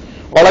சொல்லுகிறார்.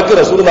 வழக்கு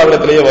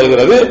ரசூலுல்லாஹ்விடத்திலேயே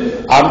வருகிறது.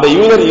 அந்த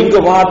யூதர்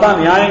இங்கு பார்த்தா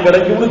நியாயம்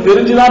கிடைக்கும்னு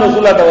தெரிஞ்சுதான்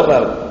ரசூலுல்லாஹ்ட்ட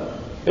வர்றாரு.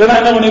 ஏன்னா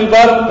என்ன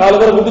பண்ணிருப்பார், 4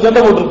 பேரை கூட்டு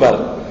சண்டை போட்டிருப்பார்.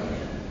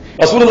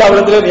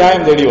 ரசூலுல்லாஹ்விடத்திலே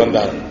நியாயம் தேடி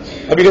வந்தார்.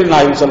 நபிகள்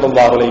நாயகம்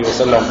ஸல்லல்லாஹு அலைஹி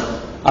வஸல்லம்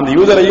அந்த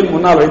யூதரையும்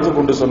முன்னால் வைத்துக்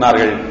கொண்டு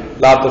சொன்னார்கள்,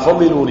 லா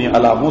துஃபதிலூனி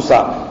அலா மூசா,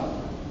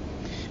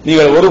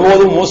 நீங்கள்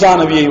ஒருபோதும் மூசா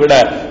நபியை விட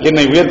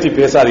என்னை உயர்த்தி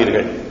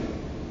பேசாதீர்கள்.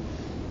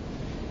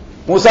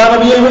 மூசா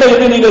நபியை விட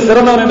என்னை நீங்கள்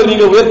சிறந்தவன் என்று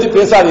நீங்கள் உயர்த்தி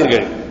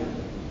பேசாதீர்கள்.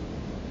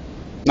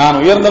 நான்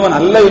உயர்ந்தவன்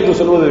அல்ல என்று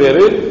சொல்வது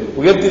வேறு,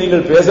 உயர்த்தி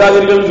நீங்கள்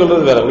பேசாதீர்கள்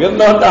சொல்றது வேற.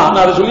 உயர்ந்தவன் தான்,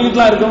 அதை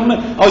சொல்லிட்டுலாம் இருக்கணும்னு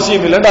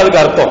அவசியம் இல்லைன்னு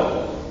அதுக்கு அர்த்தம்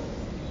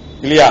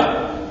இல்லையா?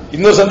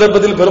 இன்னொரு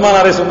சந்தர்ப்பத்தில்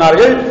பெருமானாரே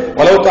சொன்னார்கள்,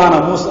 வலவுக்கான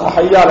மூசா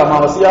ஹய்யா லமா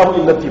வஸியாஹு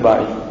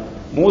இல்லத்திபாய்,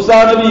 மூசா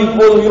நபி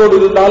இப்போது உயிரோடு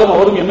இருந்தாலும்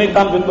அவரும்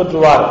என்னைத்தான்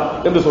பின்பற்றுவார்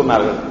என்று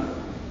சொன்னார்கள்.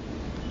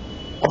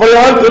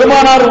 அப்படியால்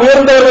பெருமானார்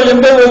உயர்ந்தவர்கள்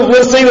என்று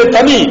செய்த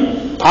தனி,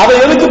 அதை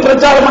எதுக்கு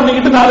பிரச்சாரம்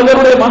பண்ணிக்கிட்டு 4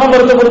 பேருடைய மனம்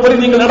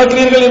வருத்தப்படும்படி நீங்கள்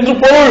நடக்கிறீர்கள் என்று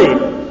பொருள்.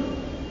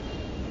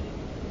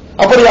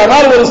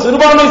 அப்படியானால் ஒரு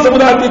சிறுபான்மை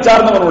சமுதாயத்தை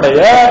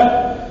சார்ந்தவனுடைய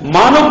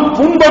மனம்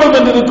புண்படும்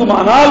என்று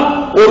இருக்குமானால்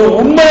ஒரு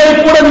உண்மையை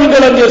கூட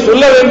நீங்கள் அங்கே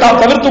சொல்ல வேண்டாம்,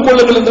 தவிர்த்துக்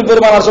கொள்ளுங்கள் என்று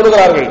பெருமானார்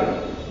சொல்கிறார்கள்.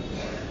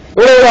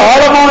 ஒரு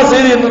ஆழமான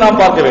செய்தி என்று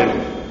நாம் பார்க்க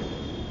வேண்டும்.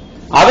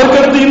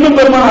 அதற்கடுத்து இன்னும்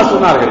பெருமானார்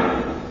சொன்னார்கள்,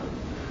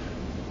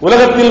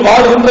 உலகத்தில்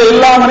வாழ்கின்ற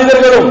எல்லா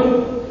மனிதர்களும்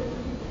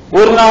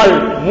ஒரு நாள்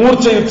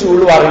மூர்ச்சையுற்று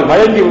விழுவார்கள்,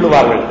 மயங்கி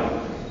விழுவார்கள்.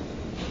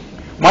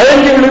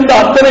 மயங்கி விழுந்த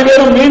அத்தனை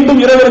பேரும்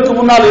மீண்டும் இறைவனுக்கு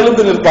முன்னால்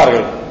எழுந்து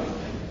நிற்பார்கள்.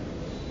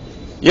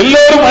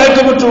 எல்லோரும்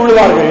மயக்கமுற்று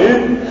விழுவார்கள்,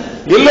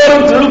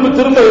 எல்லோரும்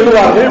திரும்ப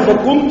விழுவார்கள்.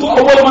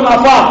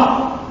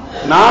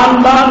 நான்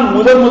தான்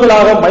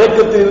முதலாக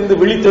மயக்கத்தில் இருந்து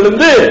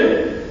விழித்தெழுந்து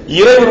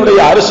இறைவனுடைய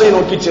அரிசை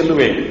நோக்கி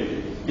செல்லுவேன்.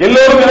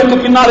 எல்லோரும் எனக்கு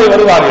பின்னாலே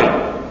வருவார்கள்.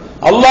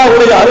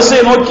 அல்லாஹ்வுடைய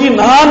அரிசை நோக்கி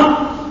நான்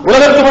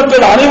உலகத்து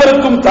மக்கள்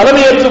அனைவருக்கும்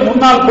தலைமையேற்று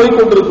முன்னால் போய்க்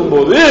கொண்டிருக்கும்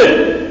போது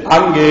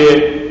அங்கே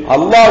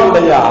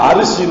அல்லாஹ்வுடைய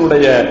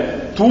அரிசியினுடைய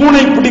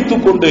தூணை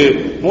பிடித்துக் கொண்டு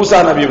மூசா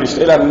நபி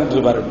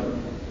நின்றுவார்கள்.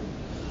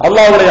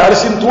 அல்லாஹ்வுடைய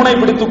அரிசியின் தூணை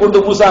பிடித்துக் கொண்டு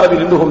மூசா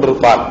நபி நின்று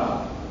கொண்டிருப்பார்.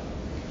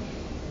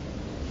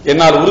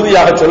 என்னால்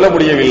உறுதியாக சொல்ல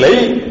முடியவில்லை,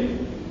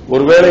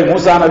 ஒருவேளை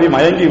மூசா நபி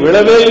மயங்கி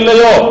விழவே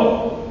இல்லையோ,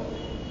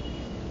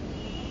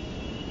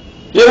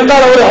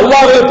 ஏனென்றால் அவர்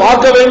அல்லாஹ்வை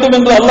பார்க்க வேண்டும்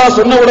என்று அல்லாஹ்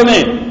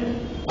சொன்னவுடனே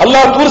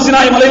அல்லாஹ்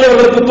தூர்சினாய் மலையில்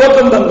அவர்களுக்கு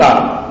தோற்றம்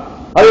தந்தார்.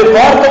 அதை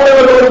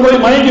பார்த்தவர்கள் ஒரு முறை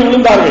மயங்கி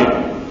விழுந்தார்கள்.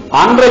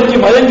 அன்றைக்கு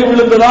மயங்கி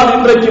விழுந்ததால்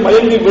இன்றைக்கு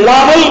மயங்கி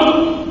விழாமல்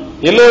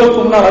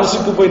எல்லோருக்கும் முன்னால்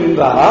அரிசிக்கு போய்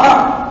நின்றாரா,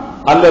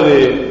 அல்லது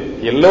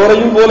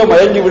எல்லோரையும் போல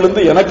மயங்கி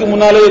விழுந்து எனக்கு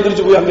முன்னாலே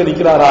எதிர்த்து போய் அங்க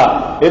நிற்கிறாரா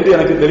என்று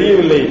எனக்கு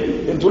தெரியவில்லை,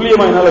 என்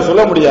துல்லியமா என்னால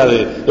சொல்ல முடியாது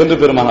என்று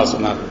பெருமானார்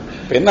சொன்னார்.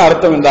 என்ன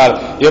அர்த்தம் என்றால்,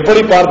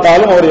 எப்படி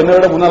பார்த்தாலும் அவர் என்னை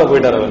விட முன்னால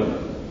போயிட்டார். அவர்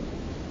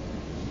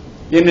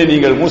என்னை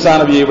நீங்கள் மூசா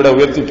நபியை விட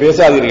உயர்த்தி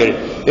பேசாதீர்கள்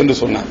என்று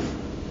சொன்னார்.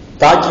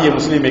 தாக்கிய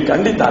முஸ்லீமை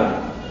கண்டித்தார்கள்.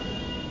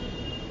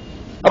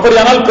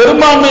 அப்படியானால்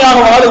பெரும்பான்மையாக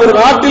வாழுகிற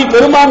நாட்டில்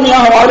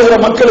பெரும்பான்மையாக வாழுகிற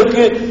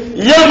மக்களுக்கு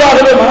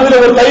இயல்பாகவே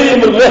மனதில் ஒரு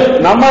தைரியம் இருக்கு,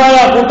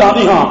 நம்மளையா கூட்டம்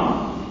அதிகம்,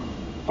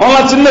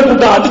 அவன் சின்ன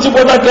கூட்டம் அடிச்சு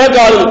போட்டா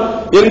கேட்காது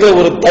என்ற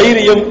ஒரு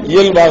தைரியம்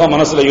இயல்பாக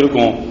மனசுல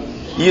இருக்கும்.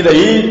 இதை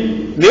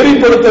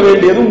நெறிப்படுத்த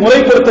வேண்டியதும்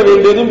முறைப்படுத்த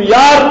வேண்டியதும்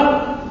யார்?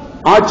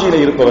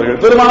 ஆட்சியில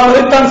இருப்பவர்கள்.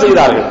 பெரும்பாலானதைத்தான்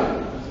செய்தார்கள்.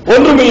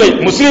 ஒன்றுமில்லை,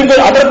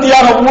 முஸ்லிம்கள்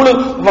அடர்த்தியாக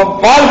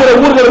வாழ்கிற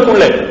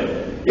ஊர்களுக்குள்ளே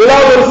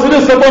ஏதாவது ஒரு சிறு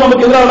சம்பவம்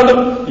நமக்கு எதிராக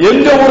நடக்கும்,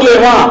 எங்க ஊர்ல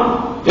வா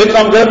என்று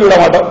நாம் கேள்வி விட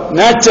மாட்டோம்.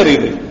 நேச்சர்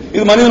இது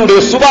மனிதனுடைய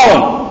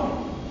சுபாவம்.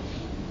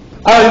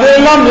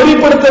 இதையெல்லாம்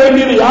நெறிப்படுத்த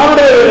வேண்டியது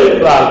யாருடைய வேலை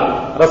என்றால்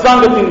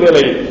அரசாங்கத்தின்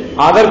வேலை.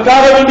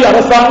 அதற்காக வேண்டிய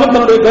அரசாங்கம்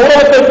தன்னுடைய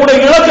கௌரவத்தை கூட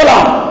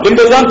இழக்கலாம்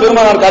என்பதுதான்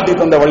பெருமானார் காட்டி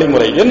தந்த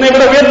வழிமுறை. என்னை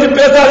விட உயர்த்தி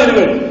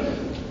பேசாதீர்கள்,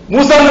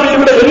 மூசா நபியை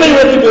விட என்னை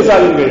உயர்த்தி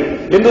பேசாதீர்கள்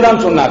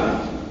என்றுதான் சொன்னார்.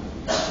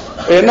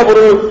 என்ன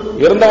பொருள்?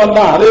 இறந்தவன்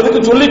தான், அதை எதுக்கு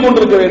சொல்லிக்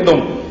கொண்டிருக்க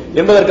வேண்டும்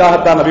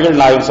என்பதற்காகத்தான் நபிகள்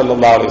நாயகம்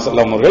ஸல்லல்லாஹு அலைஹி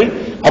வஸல்லம் அவர்கள்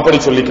அப்படி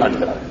சொல்லி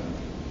காட்டுகிறார்.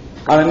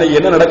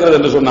 என்ன நடக்கிறது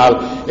என்று சொன்னால்,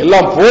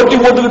 எல்லாம் போட்டி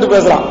போட்டுக்கிட்டு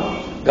பேசலாம்.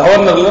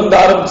 கவர்னர்ல இருந்து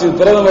ஆரம்பிச்சு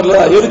பிரதமர்ல,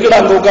 எதுக்கிட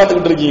அங்க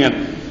உட்கார்ந்துகிட்டு இருக்கீங்க?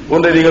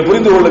 ஒன்றை நீங்கள்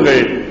புரிந்து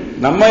கொள்ளுங்கள்,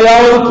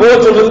 நம்மையாவது போக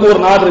சொல்றதுக்கு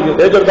ஒரு நாடு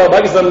இருக்கு.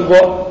 பாகிஸ்தானுக்கு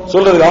போ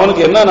சொல்றதுக்கு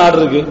அவனுக்கு என்ன நாடு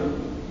இருக்கு?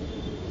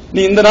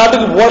 நீ இந்த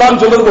நாட்டுக்கு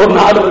போடான்னு சொல்றதுக்கு ஒரு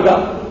நாடு இருக்கா?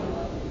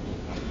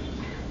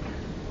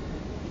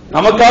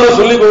 நமக்காக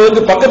சொல்லிக்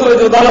கொள்வதற்கு பக்கத்தில்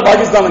இருக்கிறதால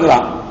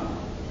பாகிஸ்தானுங்களாம்,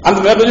 அந்த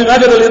கொஞ்சம்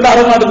மேகத்தில் இருந்து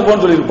அரபு நாட்டுக்கு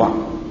போன்னு சொல்லியிருப்பான்.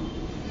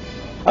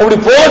 அப்படி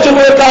போக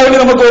சொல்வதற்காக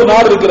நமக்கு ஒரு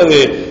நாடு இருக்கிறது,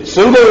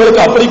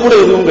 சொல்பவர்களுக்கு அப்படி கூட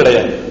எதுவும்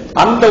கிடையாது.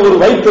 அந்த ஒரு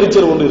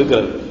வைத்தறிச்சல் ஒன்று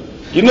இருக்கிறது.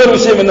 இன்னொரு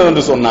விஷயம்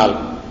என்னவென்று சொன்னால்,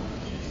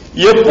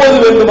 எப்போது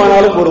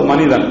வேண்டுமானாலும் ஒரு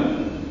மனிதன்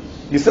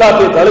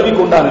இஸ்லாத்தை தழுவிக்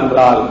கொண்டான்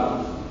என்றால்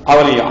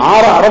அவனை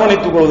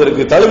அரவணைத்துக்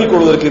கொள்வதற்கு தழுவிக்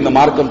கொள்வதற்கு இந்த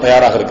மார்க்கம்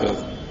தயாராக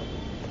இருக்கிறது.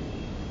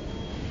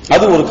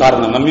 அது ஒரு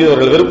காரணம், நம் மீது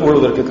அவர்கள் வெறுப்பு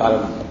கொள்வதற்கு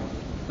காரணம்.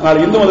 ஆனால்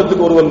இந்து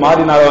மதத்துக்கு ஒருவன்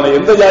மாறினால் அவனை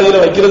எந்த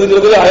ஜாதியில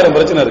வைக்கிறதுங்கிறது 1000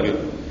 பிரச்சனை இருக்கு.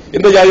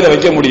 எந்த ஜாதியில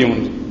வைக்க முடியும்?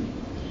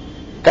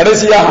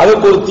 கடைசியாக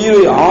அதற்கு ஒரு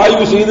தீர்வை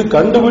ஆய்வு செய்து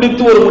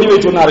கண்டுபிடித்து ஒரு முடிவை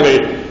சொன்னார்கள்.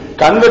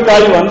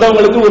 கண்கட்டாய்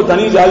வந்தவங்களுக்கு ஒரு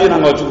தனி ஜாதியை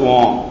நாங்க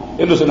வச்சுக்குவோம்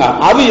என்று சொன்னார்.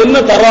 அது என்ன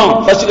தரம்?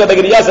 ஃபர்ஸ்ட்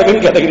கேட்டகரியா,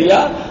 செகண்ட் கேட்டகரியா,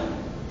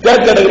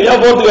 தேர்ட் கேட்டகரியா,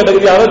 ஃபோர்த்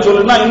கேட்டகரியா, அதை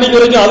சொல்லுன்னா இன்னைக்கு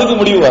வரைக்கும் அதுக்கு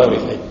முடிவு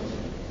வரவில்லை.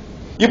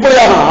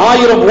 இப்படியாக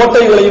 1000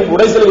 ஓட்டைகளையும்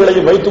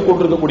உடைசல்களையும் வைத்துக்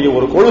கொண்டிருக்கக்கூடிய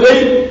ஒரு கொள்கை,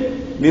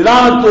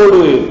 நிதானத்தோடு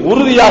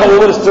உறுதியாக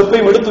ஒவ்வொரு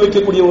ஸ்டெப்பையும் எடுத்து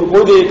வைக்கக்கூடிய ஒரு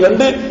கொள்கையை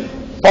கண்டு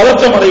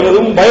பதற்றம்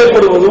அடைவதும்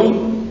பயப்படுவதும்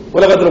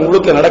உலகத்தில்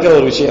முழுக்க நடக்கிற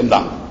ஒரு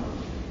விஷயம்தான்.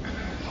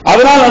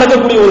 அதனால்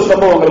நடக்கக்கூடிய ஒரு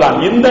சம்பவங்கள் தான்.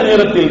 இந்த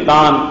நேரத்தில்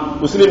தான்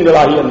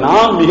முஸ்லிம்களாகிய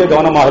நாம் மிக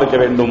கவனமாக இருக்க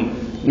வேண்டும்,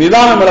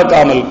 நிதானம்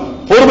இழக்காமல்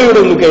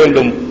பொறுமையுடன் இருக்க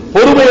வேண்டும்.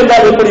 பொறுமை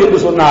என்றால் எப்படி என்று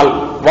சொன்னால்,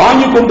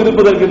 வாங்கிக்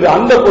கொண்டிருப்பதற்கு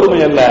அந்த பொறுமை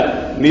அல்ல,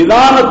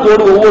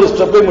 நிதானத்தோடு ஒவ்வொரு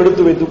ஸ்டெப்பையும்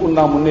எடுத்து வைத்துக் கொண்டு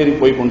நாம் முன்னேறி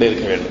போய் கொண்டே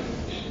இருக்க வேண்டும்.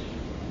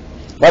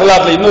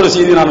 வரலாற்றில் இன்னொரு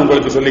செய்தி நான்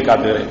உங்களுக்கு சொல்லி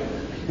காட்டுகிறேன்.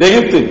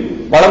 எகிப்து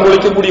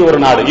வளம்பொழிக்கக்கூடிய ஒரு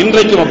நாடு,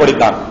 இன்றைக்கும்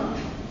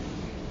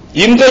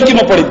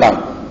அப்படித்தான்.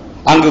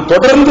 அங்கு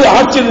தொடர்ந்து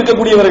ஆட்சியில்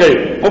இருக்கக்கூடியவர்கள்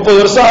 30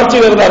 வருஷம்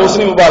ஆட்சியில் இருந்தார்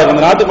ஹுஸ்னி முபாரக்.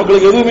 அந்த நாட்டு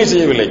மக்களுக்கு எதுவுமே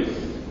செய்யவில்லை.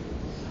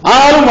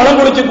 ஆனாலும் வளம்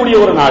கொடுக்கக்கூடிய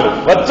ஒரு நாடு,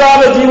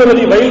 வற்றாத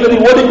ஜீவநதி வயல் நதி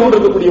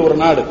ஓடிக்கொண்டிருக்கக்கூடிய ஒரு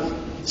நாடு,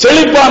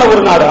 செழிப்பான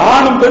ஒரு நாடு,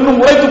 ஆணும் பெண்ணும்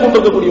உழைத்துக்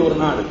கொண்டிருக்கக்கூடிய ஒரு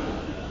நாடு.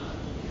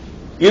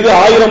 இது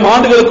 1000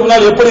 ஆண்டுகளுக்கு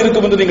முன்னால் எப்படி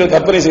இருக்கும் என்று நீங்கள்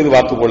கற்பனை செய்து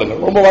பார்த்துக்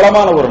கொள்ளுங்கள். ரொம்ப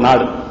வளமான ஒரு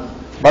நாடு.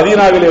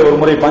 மதீனாவிலே ஒரு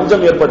முறை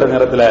பஞ்சம் ஏற்பட்ட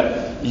நேரத்தில்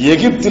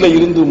எகிப்தில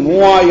இருந்து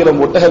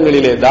 3000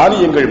 ஒட்டகங்களிலே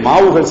தானியங்கள்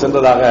மாவுகள்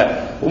சென்றதாக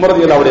உமர்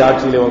ரலியல்லாஹு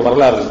ஆட்சியிலே ஒரு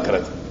வரலாறு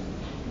இருக்கிறது.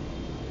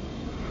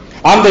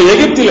 அந்த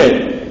எகிப்திலே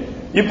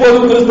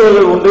இப்போதும்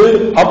கிறிஸ்தவர்கள் உண்டு,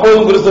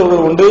 அப்போதும்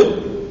கிறிஸ்தவர்கள் உண்டு.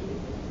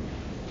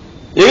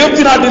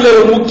 எகிப்து நாட்டிலே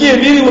ஒரு முக்கிய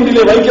வீதி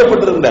ஒன்றிலே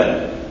வைக்கப்பட்டிருந்த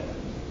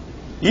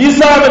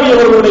ஈசா நபி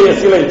அவர்களுடைய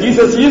சிலை,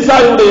 ஜீசஸ்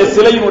ஈசாவுடைய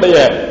சிலையினுடைய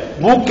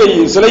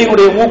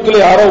மூக்கிலே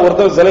யாரோ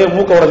ஒருத்தர் சிலையை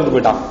மூக்க உடைந்து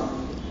போயிட்டான்.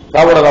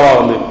 ராவணரவா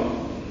வந்து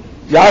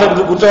யார்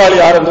என்று, குற்றவாளி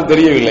யார் என்று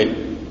தெரியவில்லை.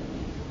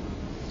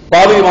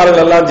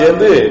 பாதிரிமார்கள் எல்லாம்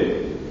சேர்ந்து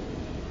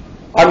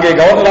அங்கே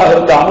கவர்னராக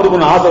இருந்த அம்ர்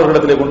இப்னு ஆஸ்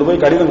அவர்களிடத்திலே கொண்டு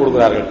போய் கடிதம்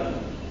கொடுக்கிறார்கள்.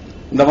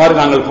 இந்த மாதிரி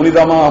நாங்கள்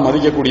புனிதமாக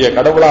மதிக்கக்கூடிய,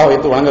 கடவுளாக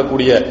வைத்து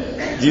வணங்கக்கூடிய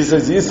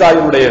ஜீசஸ்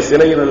ஈசாவினுடைய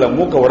சிலையில் உள்ள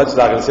மூக்க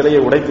உடைச்சார்கள், சிலையை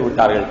உடைத்து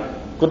விட்டார்கள்.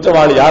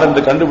 குற்றவாளி யார்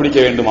என்று கண்டுபிடிக்க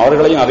வேண்டும்,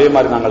 அவர்களையும் அதே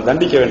மாதிரி நாங்கள்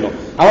தண்டிக்க வேண்டும்.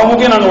 அவன்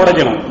மூக்கையும் நாங்கள்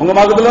உடைக்கணும். உங்க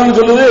மார்க்கத்தில்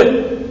சொல்லுது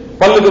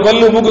பல்லுக்கு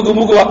பல்லு மூக்குக்கு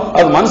மூக்கு,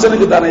 அது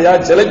மனுஷனுக்கு தானையா,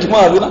 சிலைக்குமா?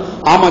 அது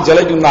ஆமா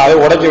சிலைக்கும் தான், அதை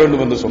உடைக்க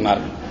வேண்டும் என்று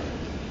சொன்னார்கள்.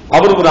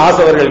 அம்ர் இப்னு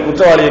ஆஸ் அவர்கள்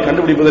குற்றவாளியை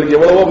கண்டுபிடிப்பதற்கு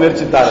எவ்வளவோ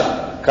முயற்சித்தார்.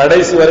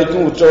 கடைசி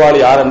வரைக்கும் குற்றவாளி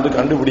யார் என்று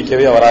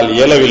கண்டுபிடிக்கவே அவரால்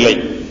இயலவில்லை.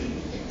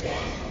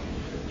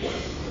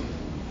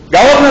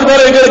 கவர்னர்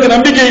மேல எங்களுக்கு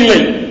நம்பிக்கை இல்லை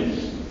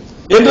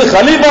என்று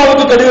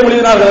கலீஃபாவுக்கு கடிதம்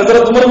எழுதினார்கள்.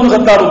 ஹஜ்ரத் உமர் இப்னு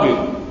கத்தாபுக்கு,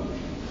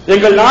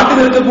 எங்கள்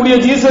நாட்டில் இருக்கக்கூடிய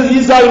ஜீசஸ்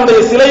ஈசாவினுடைய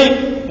சிலை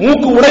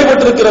மூக்கு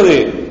உடைபட்டிருக்கிறது,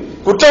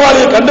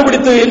 குற்றவாளியை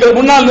கண்டுபிடித்து எங்கள்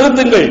முன்னால்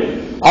நிறுத்துங்கள்,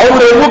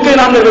 அவருடைய மூக்கை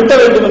நாங்கள் வெட்ட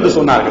வேண்டும் என்று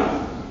சொன்னார்கள்.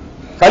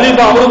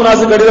 கலீஃபா அம்ர் இப்னு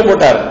ஆஸ் கடிதம்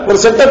போட்டார். ஒரு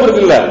செட்டப்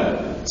இருக்குல்ல,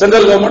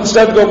 சென்ட்ரல் கவர்மெண்ட்,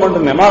 ஸ்டேட் கவர்மெண்ட்,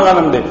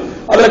 மாகாணம்,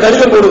 அதுல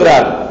கடிதம்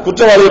போடுகிறார்,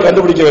 குற்றவாளியை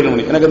கண்டுபிடிக்க வேண்டும்.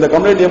 எனக்கு இந்த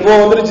கம்ப்ளைண்ட் எப்போ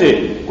வந்துருச்சு,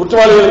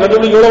 குற்றவாளிகளை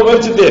கண்டுபிடிக்க எவ்வளவு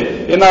முயற்சித்தேன்,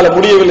 என்னால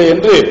முடியவில்லை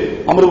என்று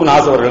அம்ர் இப்னு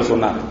ஆஸ் அவர்கள்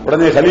சொன்னார்.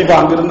 உடனே கலீஃபா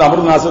அங்கிருந்து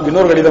அம்ர் இப்னு ஆஸுக்கு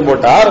இன்னொரு கடிதம்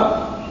போட்டார்,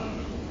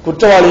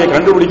 குற்றவாளியை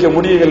கண்டுபிடிக்க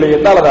முடியவில்லை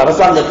என்றால் அது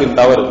அரசாங்கத்தின்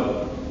தவறு,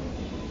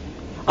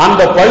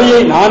 அந்த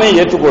பழியை நானே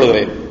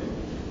ஏற்றுக்கொள்கிறேன்,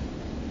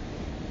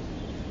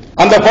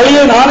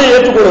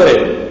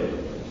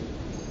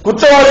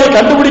 குற்றவாளியை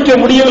கண்டுபிடிக்க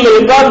முடியவில்லை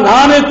என்றால்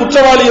நானே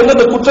குற்றவாளி என்ற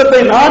அந்த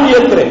குற்றத்தை நான்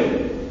ஏற்கிறேன்.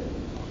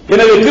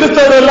 எனவே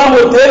கிறிஸ்தவர்கள் எல்லாம்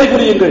ஒரு தேதி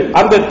குறியுங்கள்,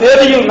 அந்த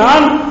தேதியில்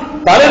நான்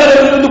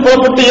தலைநகரிலிருந்து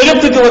புறப்பட்டு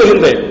எகிப்துக்கு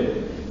வருகின்றேன்.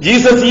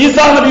 ஜீசஸ்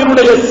ஈசா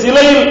நபியினுடைய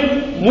சிலையில்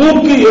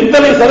மூக்கு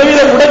எத்தனை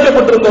சதவீதம்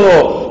உடைக்கப்பட்டிருந்ததோ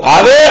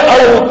அதே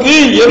அளவுக்கு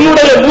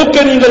என்னுடைய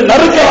மூக்கை நீங்கள்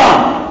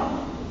நறுக்கலாம்,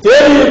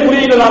 தேதியை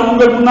குறியுங்கள், நான்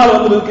உங்கள் முன்னால்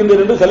வந்து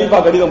நிற்கின்றேன் என்று கலீஃபா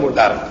கடிதம்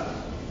போட்டார்.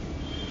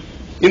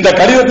 இந்த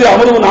கடிதத்தை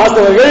அம்ர் இப்னு ஆஸ்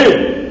அவர்கள்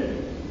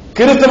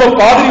கிறிஸ்தவ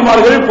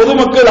பாதிரிமார்கள்,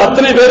 பொதுமக்கள்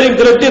அத்தனை பேரையும்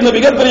திரட்டி இந்த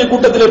மிகப்பெரிய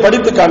கூட்டத்திலே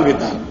படித்து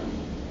காண்பித்தார்.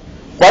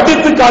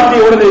 படித்து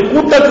காட்டிய உடனே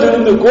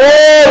கூட்டத்திலிருந்து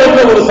என்ற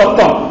ஒரு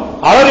சத்தம்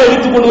அலறி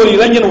அடித்துக் கொண்டு ஒரு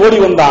இளைஞன் ஓடி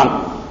வந்தான்.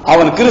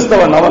 அவன்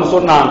கிறிஸ்தவன். அவன்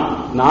சொன்னான்,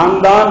 நான்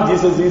தான்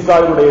ஜீசஸ்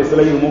ஈசாவினுடைய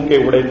சிலையின் மூக்கை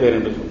உடைத்தேன்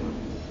என்று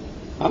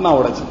சொன்னான். நான்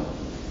உடைச்சேன்.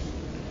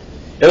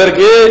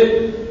 எதற்கு?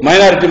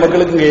 மைனாரிட்டி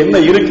மக்களுக்கு இங்க என்ன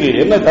இருக்கு,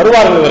 என்ன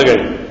தருவார்கள்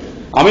இவர்கள்?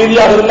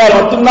 அமைதியாக இருந்தால்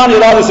மட்டும்தான்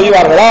ஏதாவது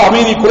செய்வார்களா?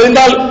 அமைதி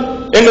குறைந்தால்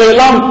எங்களை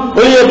எல்லாம்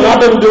வெளியே,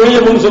 நாட்டை விட்டு வெளியே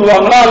போன்னு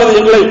சொல்லுவாங்களா? அல்லது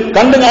எங்களை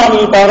கண்டுகாமல்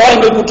இருப்பார்களா?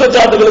 எங்கள்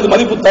குற்றச்சாட்டுகளுக்கு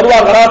மதிப்பு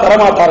தருவார்களா,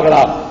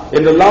 தரமாட்டார்களா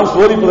என்றெல்லாம்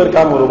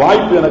சோதிப்பதற்கான ஒரு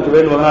வாய்ப்பு எனக்கு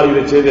வேண்டும், அதனால்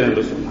இதை செய்தேன்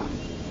என்று சொன்னார்.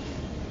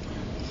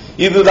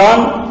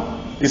 இதுதான்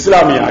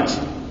இஸ்லாமிய ஆட்சி.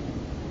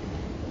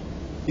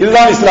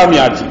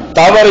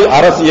 தவறை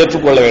அரசு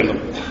ஏற்றுக்கொள்ள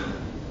வேண்டும்,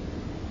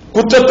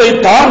 குற்றத்தை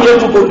தான்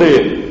ஏற்றுக்கொண்டு,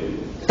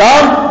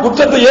 தான்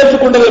குற்றத்தை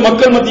ஏற்றுக்கொண்டதை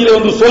மக்கள் மத்தியிலே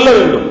வந்து சொல்ல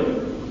வேண்டும்.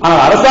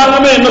 ஆனால்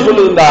அரசாங்கமே என்ன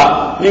சொல்லுதுண்டா,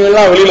 நீங்க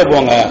எல்லாம் வெளியில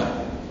போங்க,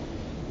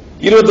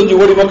 25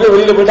 கோடி மக்கள்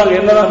வெளியில போயிட்டாங்க,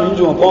 என்னதான்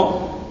மிஞ்சும்? அப்போ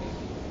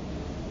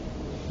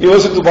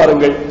யோசித்து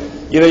பாருங்கள்.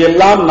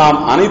 இதையெல்லாம் நாம்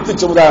அனைத்து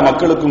சமுதாய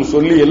மக்களுக்கும்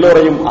சொல்லி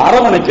எல்லோரையும்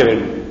அரவணைக்க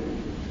வேண்டும்.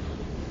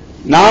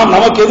 நாம்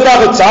நமக்கு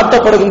எதிராக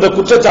சாட்டப்படுகின்ற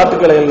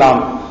குற்றச்சாட்டுகளை எல்லாம்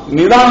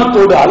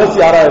நிதானத்தோடு அலசி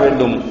ஆராய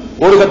வேண்டும்.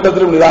 ஒரு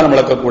கட்டத்திலும் நிதானம்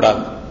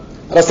இழக்கக்கூடாது.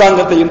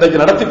 அரசாங்கத்தை இன்றைக்கு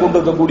நடத்தி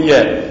கொண்டிருக்கக்கூடிய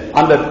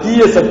அந்த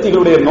தீய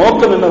சக்திகளுடைய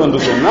நோக்கம் என்னவென்று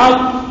சொன்னால்,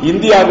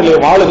 இந்தியாவிலே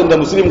வாழுகின்ற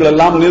முஸ்லிம்கள்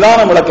எல்லாம்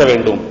நிதானம் இழக்க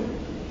வேண்டும்,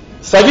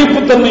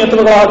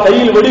 சகிப்புத்தன்மையற்றவர்களாக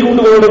கையில்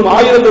வெடிகுண்டுகளோடும்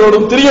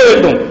ஆயுதங்களோடும் திரிய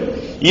வேண்டும்.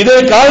 இதை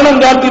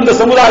காரணம் காட்டி இந்த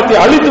சமுதாயத்தை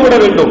அழித்துவிட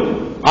வேண்டும்.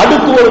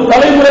 அடுத்து ஒரு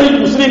தலைமுறை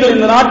முஸ்லிம்கள்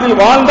இந்த நாட்டில்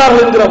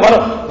வாழ்ந்தார்கள் என்கிற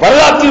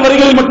வரலாற்றின்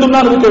வரிகளில்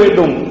மட்டும்தான் இருக்க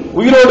வேண்டும்.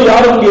 உயிரோடு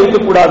யாரும் இங்கே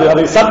இருக்கக்கூடாது.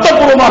 அதை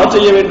சட்டப்பூர்வமாக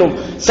செய்ய வேண்டும்.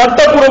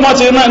 சட்டப்பூர்வமாக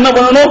செய்யணும் என்ன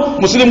பண்ணணும்?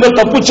 முஸ்லிம்கள்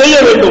தப்பு செய்ய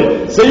வேண்டும்,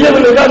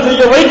 செய்யவில்லை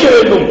செய்ய வைக்க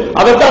வேண்டும்.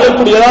 அதற்காக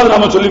இப்படி ஏதாவது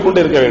நாம சொல்லிக்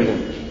கொண்டே இருக்க வேண்டும்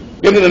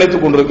என்று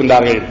நினைத்துக்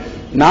கொண்டிருக்கின்றார்கள்.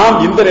 நாம்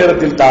இந்த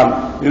நேரத்தில் தான்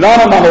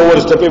நிதானமாக ஒவ்வொரு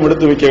ஸ்டெப்பையும்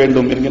எடுத்து வைக்க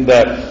வேண்டும் என்கின்ற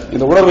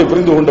இந்த உணர்வை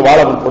புரிந்து கொண்டு வாழ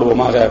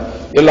முற்படுவோமாக.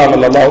 எல்லாம்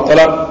அல்லாஹ்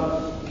தஆலா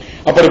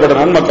அப்படிப்பட்ட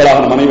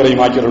நன்மக்களாக நம்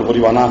அனைவரையும் ஆக்கியவர்கள்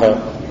புரிவானாக.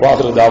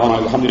 வாஹிரு தாவானா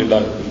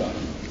அல்ஹம்துலில்லாஹ்.